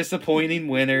most disappointing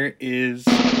winner is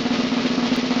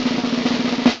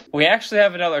We actually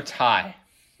have another tie.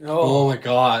 Oh my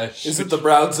gosh. Is it the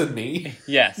Browns and me?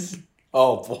 Yes.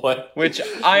 Oh, boy. Which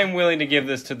I am willing to give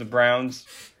this to the Browns.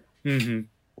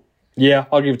 Yeah,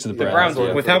 I'll give it to the The Browns. Browns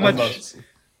were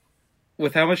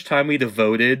with how much time we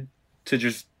devoted to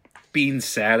just being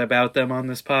sad about them on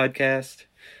this podcast.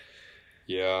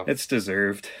 Yeah. It's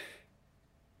deserved.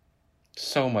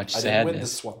 So much I didn't win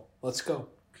sadness. this one. Let's go.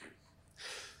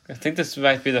 I think this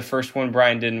might be the first one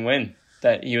Brian didn't win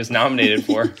that he was nominated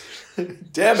for.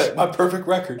 Damn it, my perfect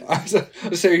record. I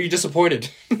was say, are you disappointed?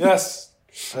 Yes.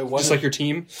 I won. Just like your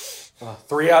team?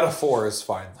 3 out of 4 is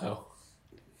fine, though.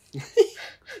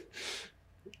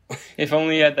 If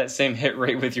only you had that same hit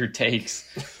rate with your takes.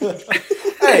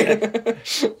 Hey,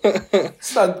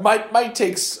 it's not, my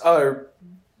takes are.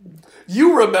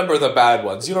 You remember the bad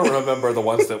ones. You don't remember the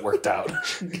ones that worked out.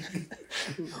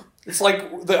 It's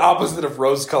like the opposite of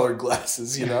rose-colored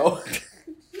glasses, you know?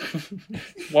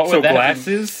 What would So that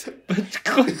glasses?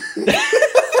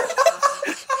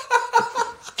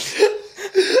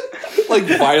 Like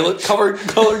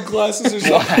violet-colored glasses or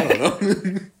something. I don't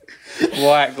know.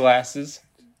 Black glasses.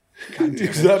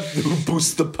 That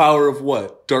boosts the power of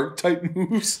what? Dark-type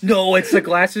moves? No, it's the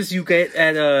glasses you get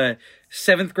at a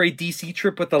 7th grade DC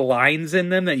trip with the lines in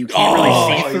them that you can't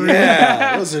really see through.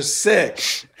 Yeah, those are sick.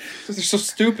 They're so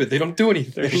stupid. They don't do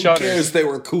anything. They're Who shutters. cares? They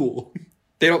were cool.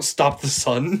 They don't stop the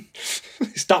sun. They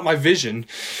stop my vision.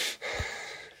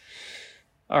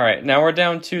 All right, now we're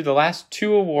down to the last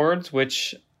 2 awards,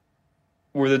 which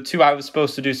were the 2 I was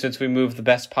supposed to do since we moved the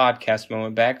best podcast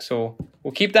moment back. So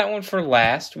we'll keep that one for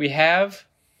last. We have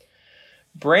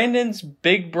Brandon's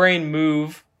big brain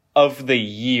move of the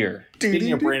year.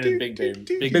 Speaking of Brandon Big Bane.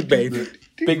 Big Bane.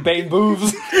 Big Bane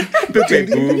moves. Big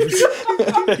boobs.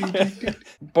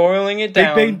 Boiling it Big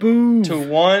down Bane boobs. to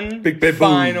one Big Bane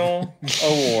final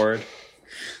award.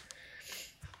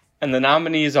 And the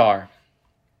nominees are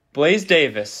Blaze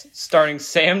Davis starting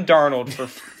Sam Darnold for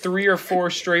 3 or 4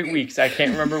 straight weeks. I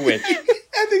can't remember which.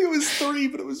 I think it was 3,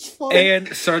 but it was fun. And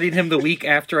starting him the week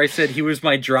after I said he was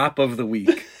my drop of the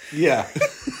week. Yeah.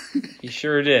 He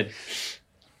sure did.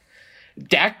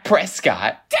 Dak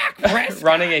Prescott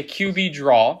running a QB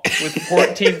draw with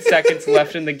 14 seconds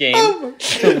left in the game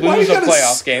to Why lose you a gotta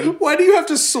playoff game. Why do you have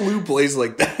to salute Blaze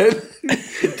like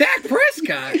that? Dak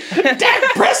Prescott. Dak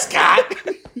Prescott.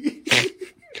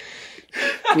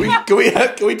 Can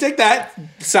we take that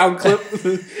sound clip,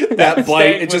 that bite,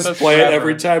 staying and with just us play it forever.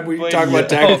 every time we Please. talk about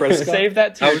Dak Prescott? Save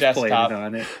that to I your was desktop. planning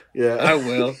on it. Yeah, I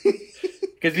will.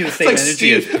 Gives you the same like energy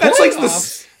Steve. as That's like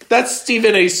playoffs. that's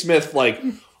Stephen A. Smith. Like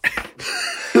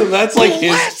that's like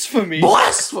his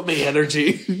blasphemy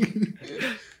energy.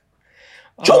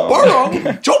 Joe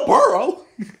Burrow. Joe Burrow.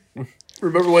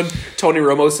 Remember when Tony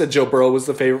Romo said Joe Burrow was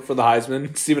the favorite for the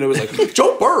Heisman? Stephen A. was like,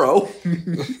 Joe Burrow.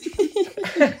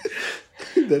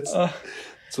 That's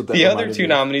what that The other reminded 2 me of.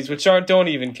 nominees, which don't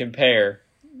even compare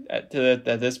at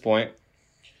this point,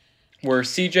 were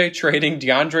CJ trading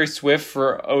DeAndre Swift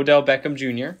for Odell Beckham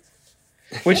Jr.,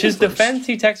 which his defense,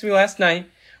 he texted me last night,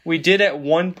 we did at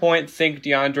one point think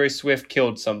DeAndre Swift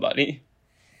killed somebody.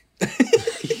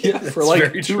 Yeah, for like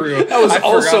very true. That was I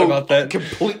forgot also about that.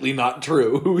 completely not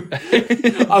true.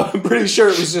 I'm pretty sure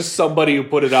it was just somebody who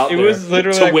put it out It there was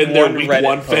literally to like win their one week Reddit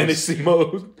one post. fantasy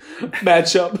mode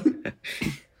matchup.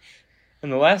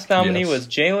 And the last nominee Yes. was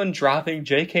Jalen dropping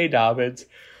J.K. Dobbins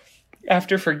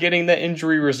after forgetting that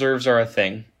injury reserves are a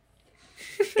thing.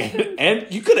 And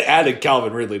you could have added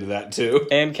Calvin Ridley to that too.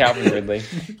 And Calvin Ridley.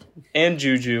 And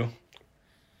Juju.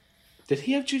 Did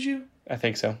he have Juju? I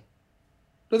think so.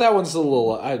 No, that one's a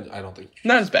little. I don't think.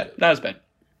 Not as bad. Not as bad.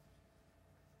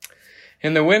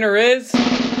 And the winner is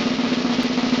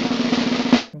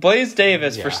Blaze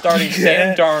Davis for starting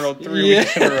Sam Darnold 3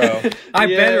 weeks in a row. I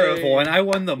better Yay. have won. I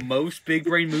won the most big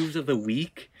brain moves of the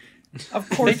week.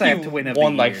 Of I course, think I have you to win every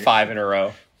won like year. 5 in a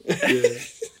row.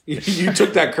 You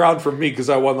took that crown from me because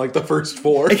I won like the first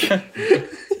 4.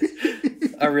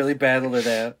 I really battled it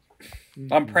out.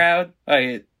 I'm proud.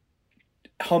 I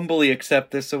humbly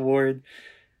accept this award.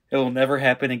 It will never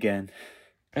happen again.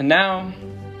 And now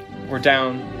we're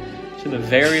down to the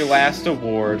very last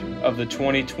award of the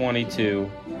 2022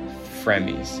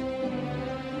 Fremmies.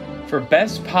 For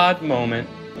Best Pod Moment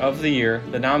of the Year,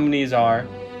 the nominees are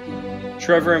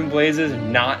Trevor and Blaze's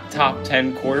not top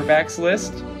 10 quarterbacks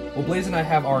list. Well, Blaze and I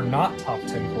have our not top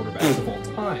 10 quarterbacks of all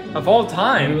time. Of all We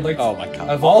time. would like to, Oh my god!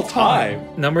 of all time.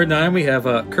 Number 9, we have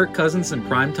Kirk Cousins in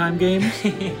primetime games.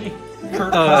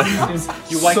 Kirk Cousins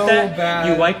is You like so that? bad.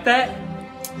 You like that?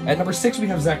 At number 6, we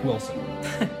have Zach Wilson.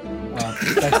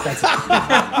 That's it.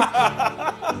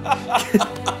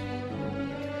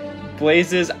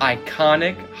 Blaze's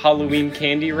iconic Halloween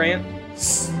candy rant.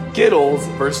 Skittles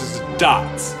versus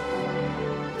Dots.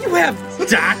 You have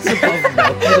dots above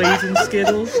Milky Ways and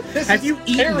Skittles? Have you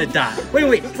eaten the dot?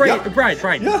 Wait,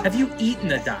 Brian, have you eaten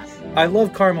the dot? I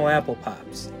love caramel apple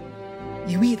pops.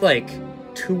 You eat like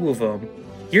 2 of them.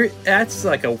 That's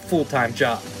like a full-time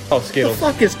job. Oh, The Skittles.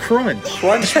 fuck is Crunch?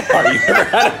 Crunch bar. You ever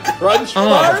had a Crunch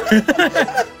bar?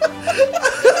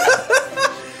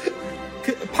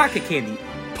 Pocket candy.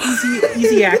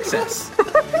 Easy access.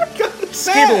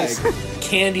 Skittles.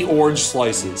 Candy orange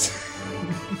slices.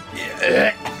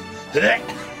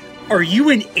 Are you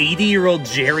an 80-year-old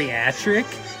geriatric?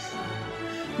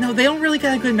 No, they don't really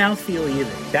got a good mouthfeel either.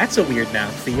 That's a weird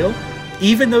mouthfeel.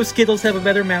 Even though Skittles have a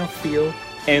better mouthfeel.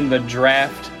 And the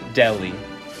Draft Deli.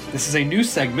 This is a new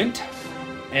segment,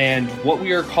 and what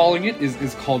we are calling it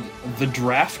is called the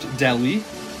Draft Deli.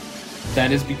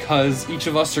 That is because each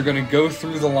of us are going to go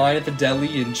through the line at the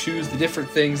deli and choose the different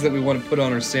things that we want to put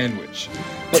on our sandwich.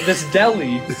 But this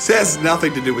deli, This has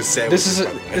nothing to do with sandwiches.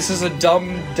 this is a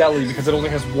dumb deli because it only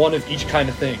has one of each kind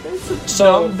of thing.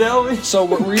 So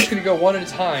we're each going to go one at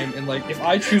a time, and like if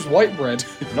I choose white bread,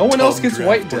 no one else gets Draft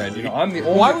white bread. You know, I'm the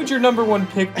only. Why would your number one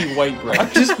pick be white bread?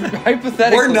 I'm just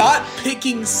hypothetically. We're not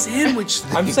picking sandwich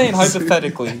things. I'm saying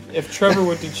hypothetically, if Trevor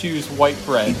were to choose white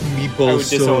bread, I would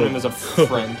disown him as a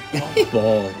friend.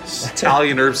 balls.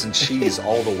 Italian herbs and cheese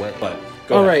all the way. But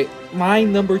go All ahead. right, my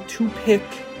number 2 pick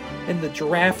in the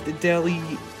Draft Deli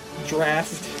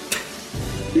draft.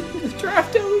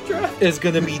 Draft Deli draft. Is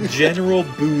gonna be General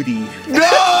Booty.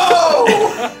 No!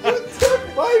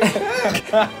 My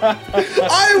pick!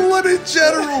 I wanted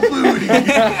General Booty.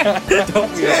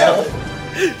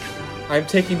 I'm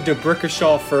taking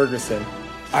DeBrickashaw Ferguson.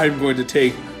 I'm going to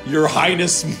take Your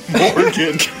Highness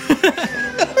Morgan.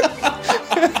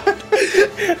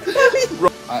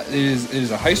 It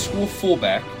is a high school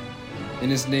fullback, and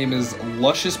his name is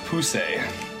Luscious Poussey.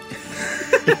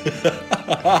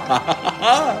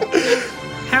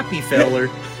 Happy feller.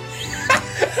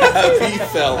 Happy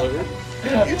feller.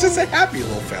 You're just a happy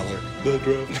little feller.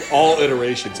 All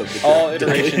iterations of the draft. All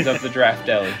iterations of the Draft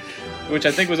Deli. Which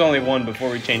I think was only one before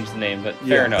we changed the name, but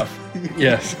fair enough.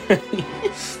 Yes.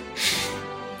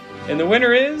 And the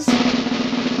winner is,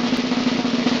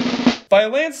 by a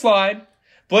landslide,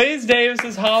 Blaze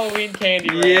Davis's Halloween candy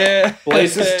rant. Yeah.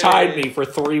 Blaze has tied me for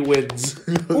 3 wins.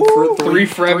 For Three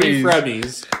Fremmies. 3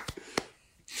 Fremmies.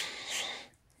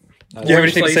 You have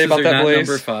anything to say about that, Blaze?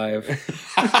 Number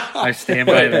 5. I stand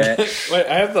by that. Wait,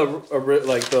 I have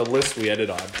the list we ended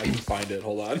on. I can find it.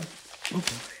 Hold on.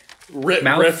 Riff a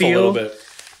little Mouthfeel. bit.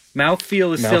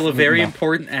 Mouthfeel is still a very Mouth-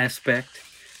 important aspect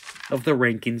of the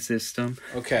ranking system.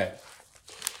 Okay.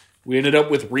 We ended up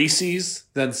with Reese's,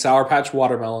 then Sour Patch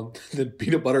Watermelon, then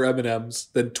Peanut Butter M&Ms,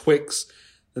 then Twix,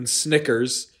 then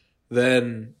Snickers,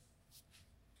 then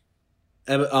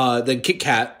Kit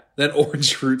Kat, then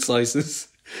Orange Fruit Slices,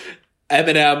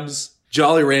 M&Ms,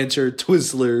 Jolly Rancher,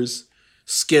 Twizzlers,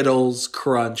 Skittles,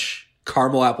 Crunch,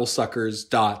 Caramel Apple Suckers,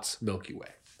 Dots, Milky Way.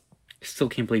 Still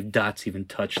can't believe Dots even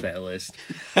touched that list.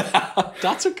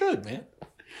 Dots are good, man.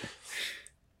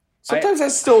 Sometimes I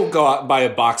still go out and buy a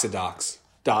box of docs.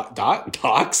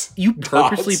 Docs? You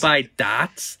purposely Dots? buy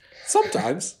Dots?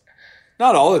 Sometimes.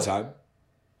 Not all the time.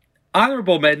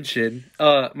 Honorable mention,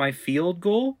 my field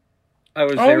goal. I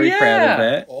was very proud of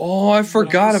that. Oh, I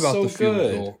forgot was about so the field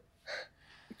good. goal.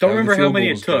 Don't Yeah, remember the how field many goal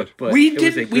it was took, good. but We it was a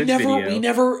didn't. We good never. video. We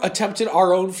never attempted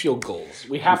our own field goals.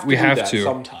 We have to. We do have that to.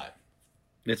 sometime.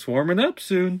 It's warming up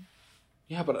soon.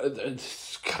 Yeah, but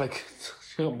it's kind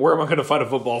of. Where am I going to find a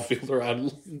football field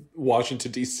around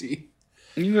Washington D.C.?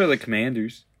 You can go to the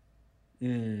Commanders.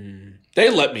 They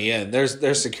let me in. Their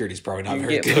security's probably not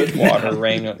very Get good. water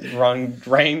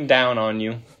rain down on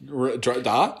you.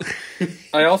 Dot?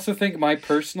 I also think my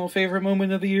personal favorite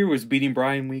moment of the year was beating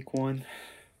Brian week 1.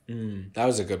 That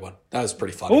was a good one. That was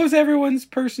pretty funny. What was everyone's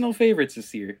personal favorites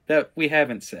this year that we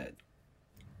haven't said?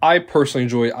 I personally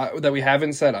enjoy that we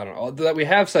haven't said. I don't know that we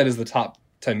have said is the top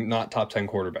 10, not top 10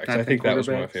 quarterbacks. Not I think 10 that was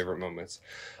one of my quarterbacks? favorite moments.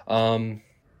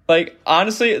 Like,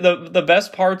 honestly, the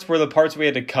best parts were the parts we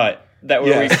had to cut. That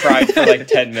where we Yeah. cried for like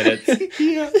 10 minutes.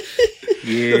 Yeah.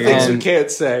 Yeah. Things we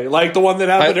can't say. Like the one that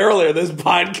happened earlier, this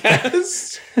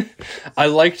podcast. I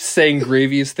liked saying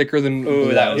gravy is thicker than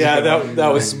Ooh, that was- Yeah, that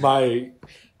was my...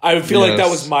 I feel like that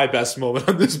Yes. was my best moment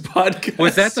on this podcast.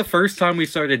 Was that the first time we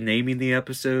started naming the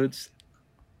episodes?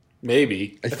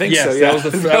 Maybe. I think yes, so, yeah. that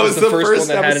was the first one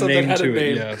that had a episode name that to it.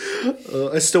 name. Yeah.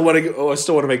 I still want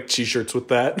to make t-shirts with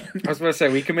that. I was about to say,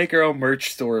 we can make our own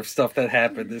merch store of stuff that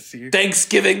happened this year.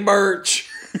 Thanksgiving merch.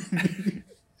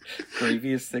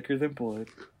 Gravy is thicker than blood.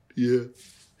 Yeah.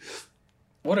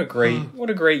 What a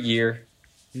great year.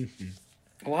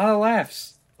 A lot of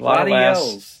laughs. A Lot lot of of laughs.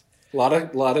 yells. A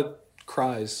lot of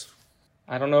cries.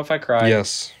 I don't know if I cried.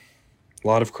 Yes. A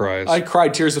lot of cries. I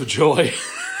cried tears of joy.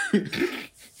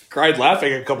 Cried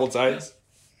laughing a couple times.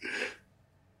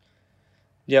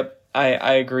 Yep,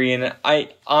 I agree, and I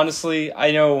honestly,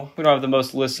 I know we don't have the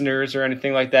most listeners or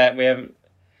anything like that. We haven't.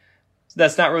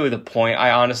 That's not really the point.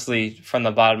 I honestly, from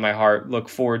the bottom of my heart, look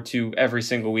forward to every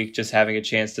single week just having a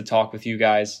chance to talk with you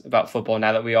guys about football.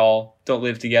 Now that we all don't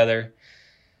live together,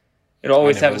 it'll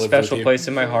always never have a lived special with you. place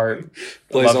in my heart.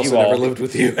 Blaze Love also you all. never lived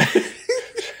with you.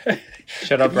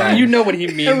 Shut up, Brian. you know what he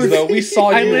means, though. We saw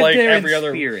I you lived like there every in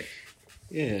other. spirit.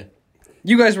 Yeah.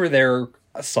 You guys were there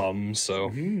some,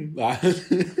 so I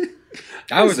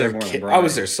was there more than Brian. I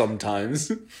was there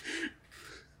sometimes.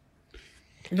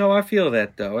 No, I feel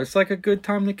that, though. It's like a good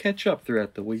time to catch up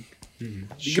throughout the week. You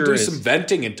Sure could do is. some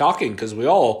venting and talking because we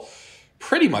all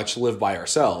pretty much live by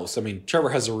ourselves. I mean, Trevor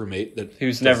has a roommate that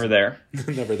Who's never there?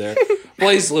 never there.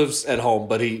 Blaze lives at home,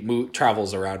 but he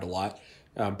travels around a lot.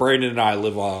 Brandon and I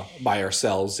live by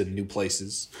ourselves in new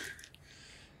places.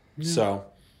 So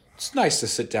it's nice to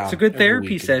sit down. It's a good every therapy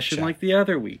week and session chat. like the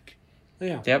other week.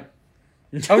 Yeah. Yep.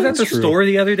 I was at the true. store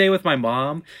the other day with my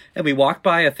mom, and we walked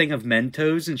by a thing of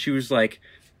Mentos, and she was like,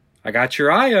 I got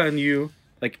your eye on you.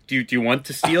 Like, do you want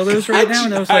to steal those right now?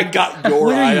 And I was I like, got your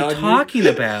what eye are on you you. talking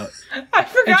about? I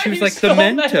forgot. And she was you like, the stole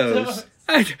Mentos.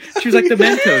 She was like, the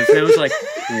Mentos. And I was like,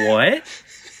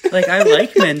 what? Like, I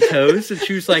like Mentos. And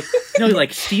she was like, no,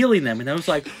 like stealing them. And I was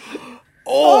like,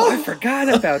 oh, I forgot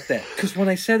about that. Because when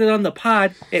I said it on the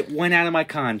pod, it went out of my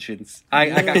conscience.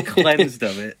 I got cleansed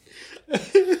of it.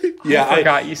 Yeah, I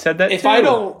forgot you said that if too. I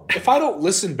don't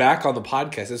listen back on the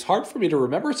podcast, it's hard for me to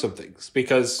remember some things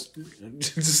because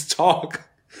just talk.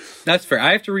 That's fair.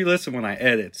 I have to re-listen when I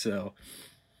edit, so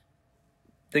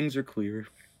things are clear.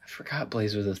 I forgot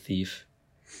Blaze was a thief.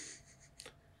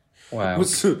 Wow.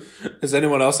 Has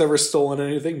anyone else ever stolen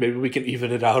anything? Maybe we can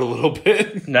even it out a little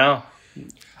bit. No.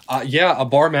 Yeah, a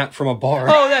bar mat from a bar.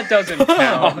 Oh, that doesn't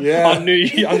count. Yeah. on New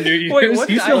Year's. Wait, what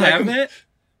Do you did still I- have that?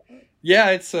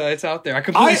 Yeah, it's out there. I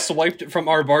completely I- swiped it from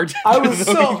our bartender. I was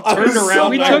so- I turned was so around.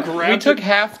 We and I took grabbed we took it.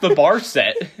 half the bar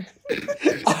set.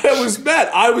 I was mad.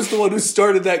 I was the one who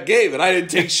started that game, and I didn't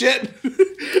take shit.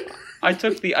 I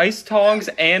took the ice tongs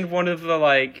and one of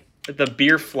the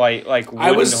beer flight wooden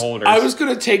holders. I was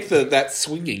gonna take that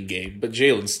swinging game, but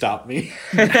Jalen stopped me.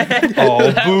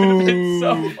 Oh, boo! It's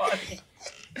so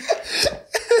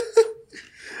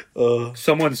funny.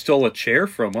 Someone stole a chair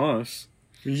from us.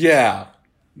 Yeah,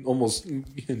 almost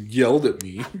yelled at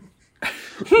me.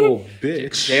 Oh,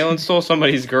 bitch! Jalen stole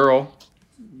somebody's girl.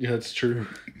 Yeah, that's true.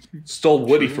 Stole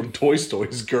Woody from Toy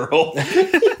Story's girl.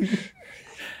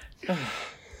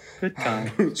 Good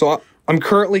time. So I'm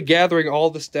currently gathering all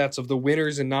the stats of the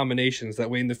winners and nominations. That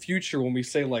way, in the future, when we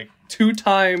say like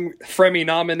 2-time Fremy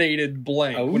nominated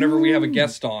blank, whenever we have a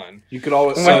guest on, You could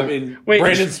always. Wait, I mean, wait.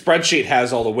 Brandon's spreadsheet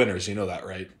has all the winners. You know that,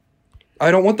 right?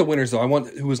 I don't want the winners though. I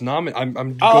want who was nominated. I'm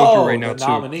going through right now the too.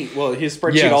 nominee. Well, his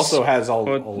spreadsheet Yes. also has all.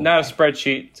 Well, not a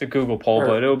spreadsheet. It's a Google poll, or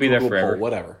but it'll be Google there forever. poll,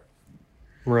 whatever.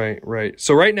 Right.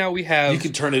 So right now we have You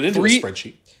can turn it into three- a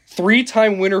spreadsheet.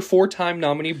 3-time winner, 4-time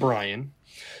nominee Brian,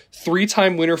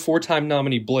 3-time winner, 4-time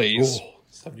nominee Blaze,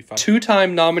 75.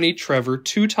 2-time nominee Trevor,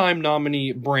 2-time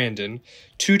nominee Brandon,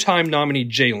 2-time nominee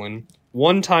Jalen,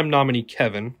 1-time nominee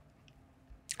Kevin,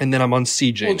 and then I'm on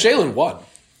CJ. Well, now. Jalen won.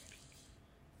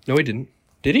 No, he didn't.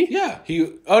 Did he? Yeah,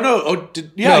 he. Oh no! Oh,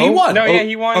 yeah, No. he won. No, yeah,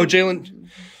 he won. Oh, Jalen.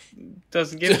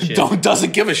 Doesn't give a shit.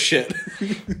 Doesn't give a shit.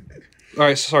 All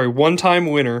right, sorry. 1-time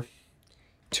winner,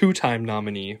 2-time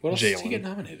nominee What else did he get Jalen.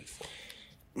 nominated for?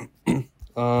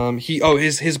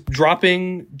 His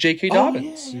dropping J.K.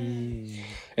 Dobbins,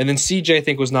 and then CJ I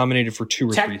think was nominated for 2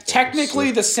 or 3 things.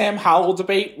 Technically, the Sam Howell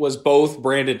debate was both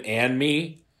Brandon and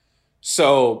me,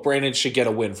 so Brandon should get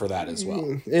a win for that as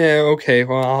well. Yeah, okay.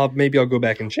 Well, maybe I'll go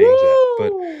back and change that.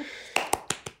 But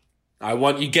I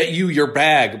want you get you your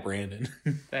bag, Brandon.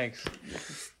 Thanks.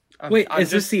 Wait, I'm is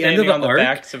this just the end of standing the on arc? the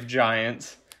backs of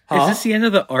giants. Is this the end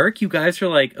of the arc? You guys are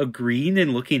like agreeing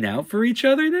and looking out for each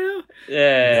other now?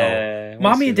 Yeah. we'll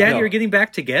Mommy see and Daddy No. are getting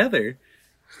back together.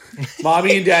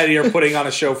 Mommy and Daddy are putting on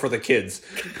a show for the kids.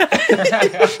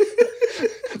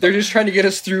 they're just trying to get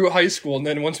us through high school, and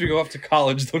then once we go off to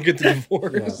college, they'll get the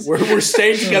divorce. We're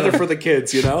staying together for the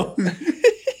kids, you know.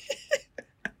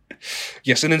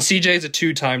 Yes, and then CJ is a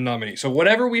 2-time nominee. So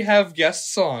whenever we have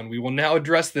guests on, we will now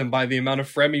address them by the amount of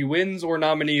Fremy wins or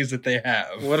nominees that they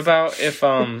have. What about if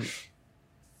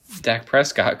Dak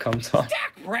Prescott comes on?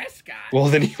 Well,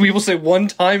 then we will say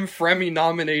 1-time Fremy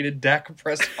nominated Dak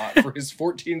Prescott for his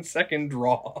 14-second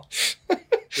draw.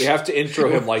 We have to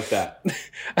intro him like that.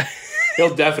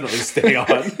 He'll definitely stay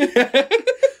on.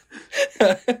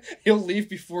 He'll leave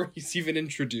before he's even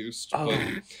introduced.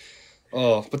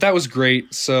 But that was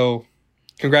great. So,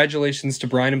 congratulations to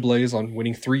Brian and Blaze on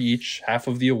winning 3 each, half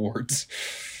of the awards.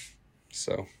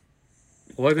 So,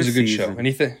 What it was a good season. show.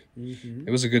 Anything?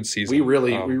 It was a good season. We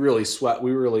really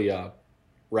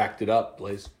racked it up,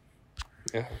 Blaze.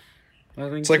 yeah. I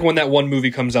think It's like when that one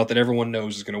movie comes out that everyone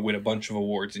knows is going to win a bunch of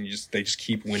awards, and they just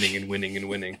keep winning and winning and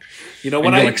winning. You know, And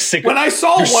when you're I like sick when of, I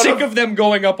saw you're one sick of them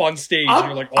going up on stage, and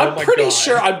you're like, oh I'm my pretty god!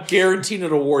 sure I'm guaranteed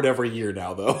an award every year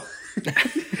now, though.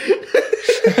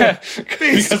 Based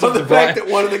Because on of the the fact that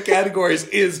one of the categories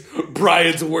is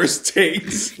Brian's worst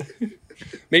takes.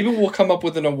 Maybe we'll come up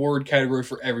with an award category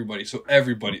for everybody. So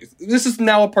everybody, this is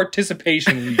now a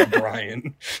participation league,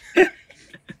 Brian.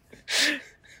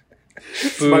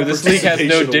 Boo, this league has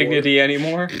no participation dignity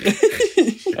anymore.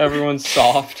 Everyone's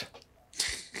soft.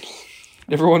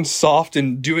 Everyone's soft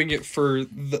and doing it for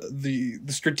the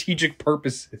strategic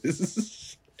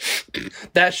purposes.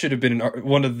 That should have been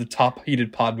one of the top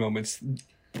heated pod moments.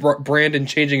 Brandon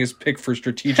changing his pick for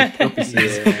strategic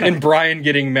purposes, and Brian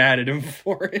getting mad at him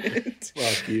for it.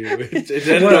 Fuck you. It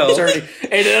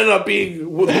ended up being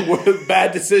a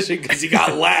bad decision because he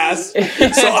got last. So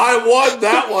I won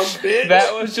that one, bitch.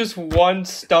 That was just one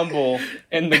stumble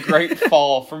in the great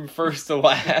fall from first to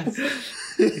last.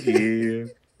 Well,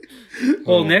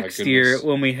 Oh, my next year goodness.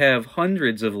 when we have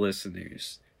hundreds of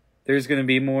listeners, there's going to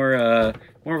be more of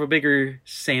a bigger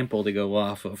sample to go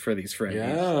off of for these friends.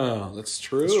 Yeah, that's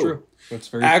true. That's true. That's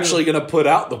very Actually, gonna put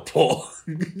out the poll.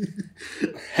 true.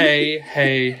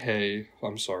 Hey.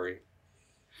 I'm sorry.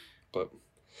 But,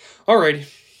 alrighty.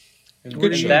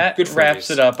 Good show. That Good wraps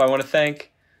Fridays. it up. I want to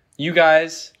thank you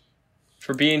guys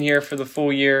for being here for the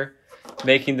full year,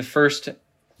 making the first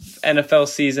NFL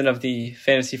season of the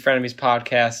Fantasy Frenemies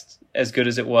podcast as good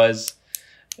as it was,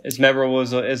 as memorable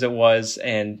as it was,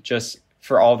 and just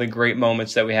for all the great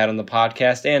moments that we had on the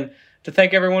podcast, and to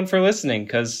thank everyone for listening,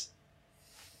 because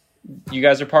you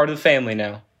guys are part of the family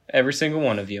now, every single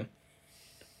one of you.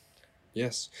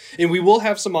 Yes, and we will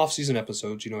have some off-season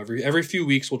episodes. You know, every few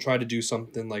weeks we'll try to do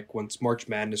something like once March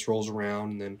Madness rolls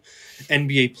around, and then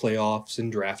NBA playoffs and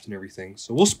draft and everything.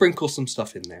 So we'll sprinkle some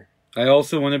stuff in there. I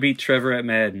also want to beat Trevor at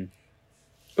Madden.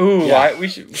 Ooh, Yeah. we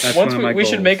should That's once one of my we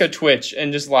should goals. make a Twitch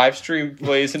and just live stream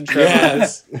Blaze and Trevor.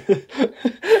 Yes.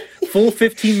 Full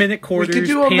 15-minute quarters,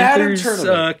 do a Madden Panthers,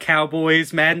 tournament.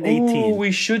 Cowboys, Madden 18. Ooh,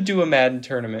 we should do a Madden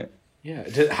tournament. Yeah. How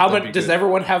That'd about be does good.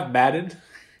 everyone have Madden?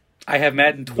 I have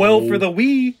Madden 12 for the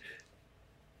Wii.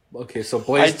 Okay, so I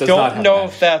Blaze does not don't have know Madden.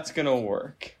 if that's gonna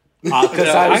work. Because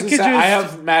No, I I could just-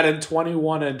 have Madden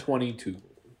 21 and 22.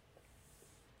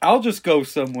 I'll just go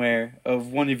somewhere of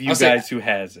one of you I'll say- guys who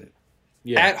has it.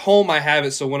 Yeah. At home, I have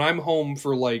it, so when I'm home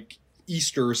for like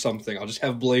Easter or something, I'll just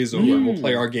have Blaze over and we'll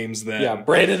play our games then. Yeah,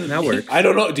 Brandon. That works. I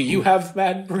don't know. Do you have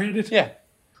Madden, Brandon? Yeah.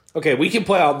 Okay, we can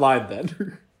play online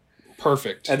then.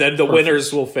 Perfect. And then the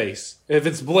winners will face. If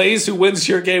it's Blaze who wins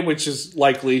your game, which is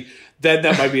likely, then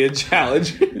that might be a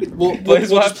challenge. We'll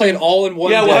just play it all in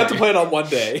one day. Yeah, we'll have to play it on one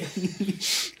day.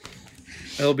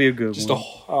 That'll be a good Just one.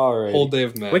 All whole day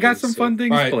of madness. We got some fun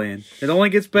things All right. planned. It only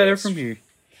gets better Yes. from here.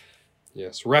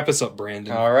 Yes. Wrap us up,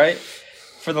 Brandon. All right.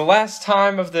 For the last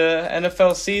time of the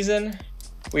NFL season,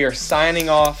 we are signing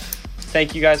off.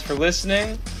 Thank you guys for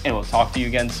listening, and we'll talk to you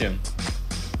again soon.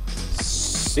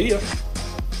 See ya.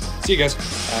 See you guys.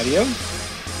 Adios.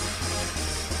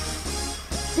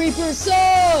 Creepers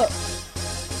up!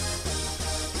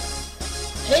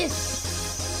 Hiss!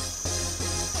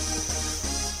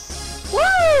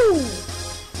 Woo!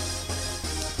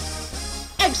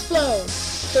 Explode!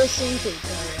 Fishing creeper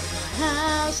in my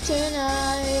house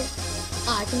tonight.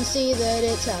 I can see that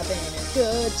it's having a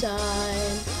good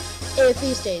time. If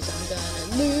he stays, I'm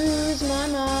gonna lose my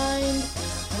mind.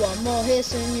 One more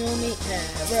hiss and you'll meet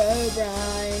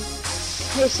Herobrine.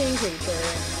 Hissing creeper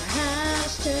in my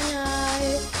house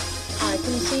tonight. I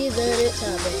can see that it's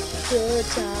having a good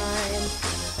time.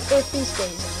 If he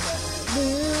stays, I'm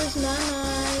gonna lose my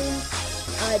mind.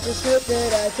 I just hope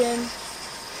that I can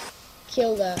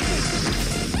kill that.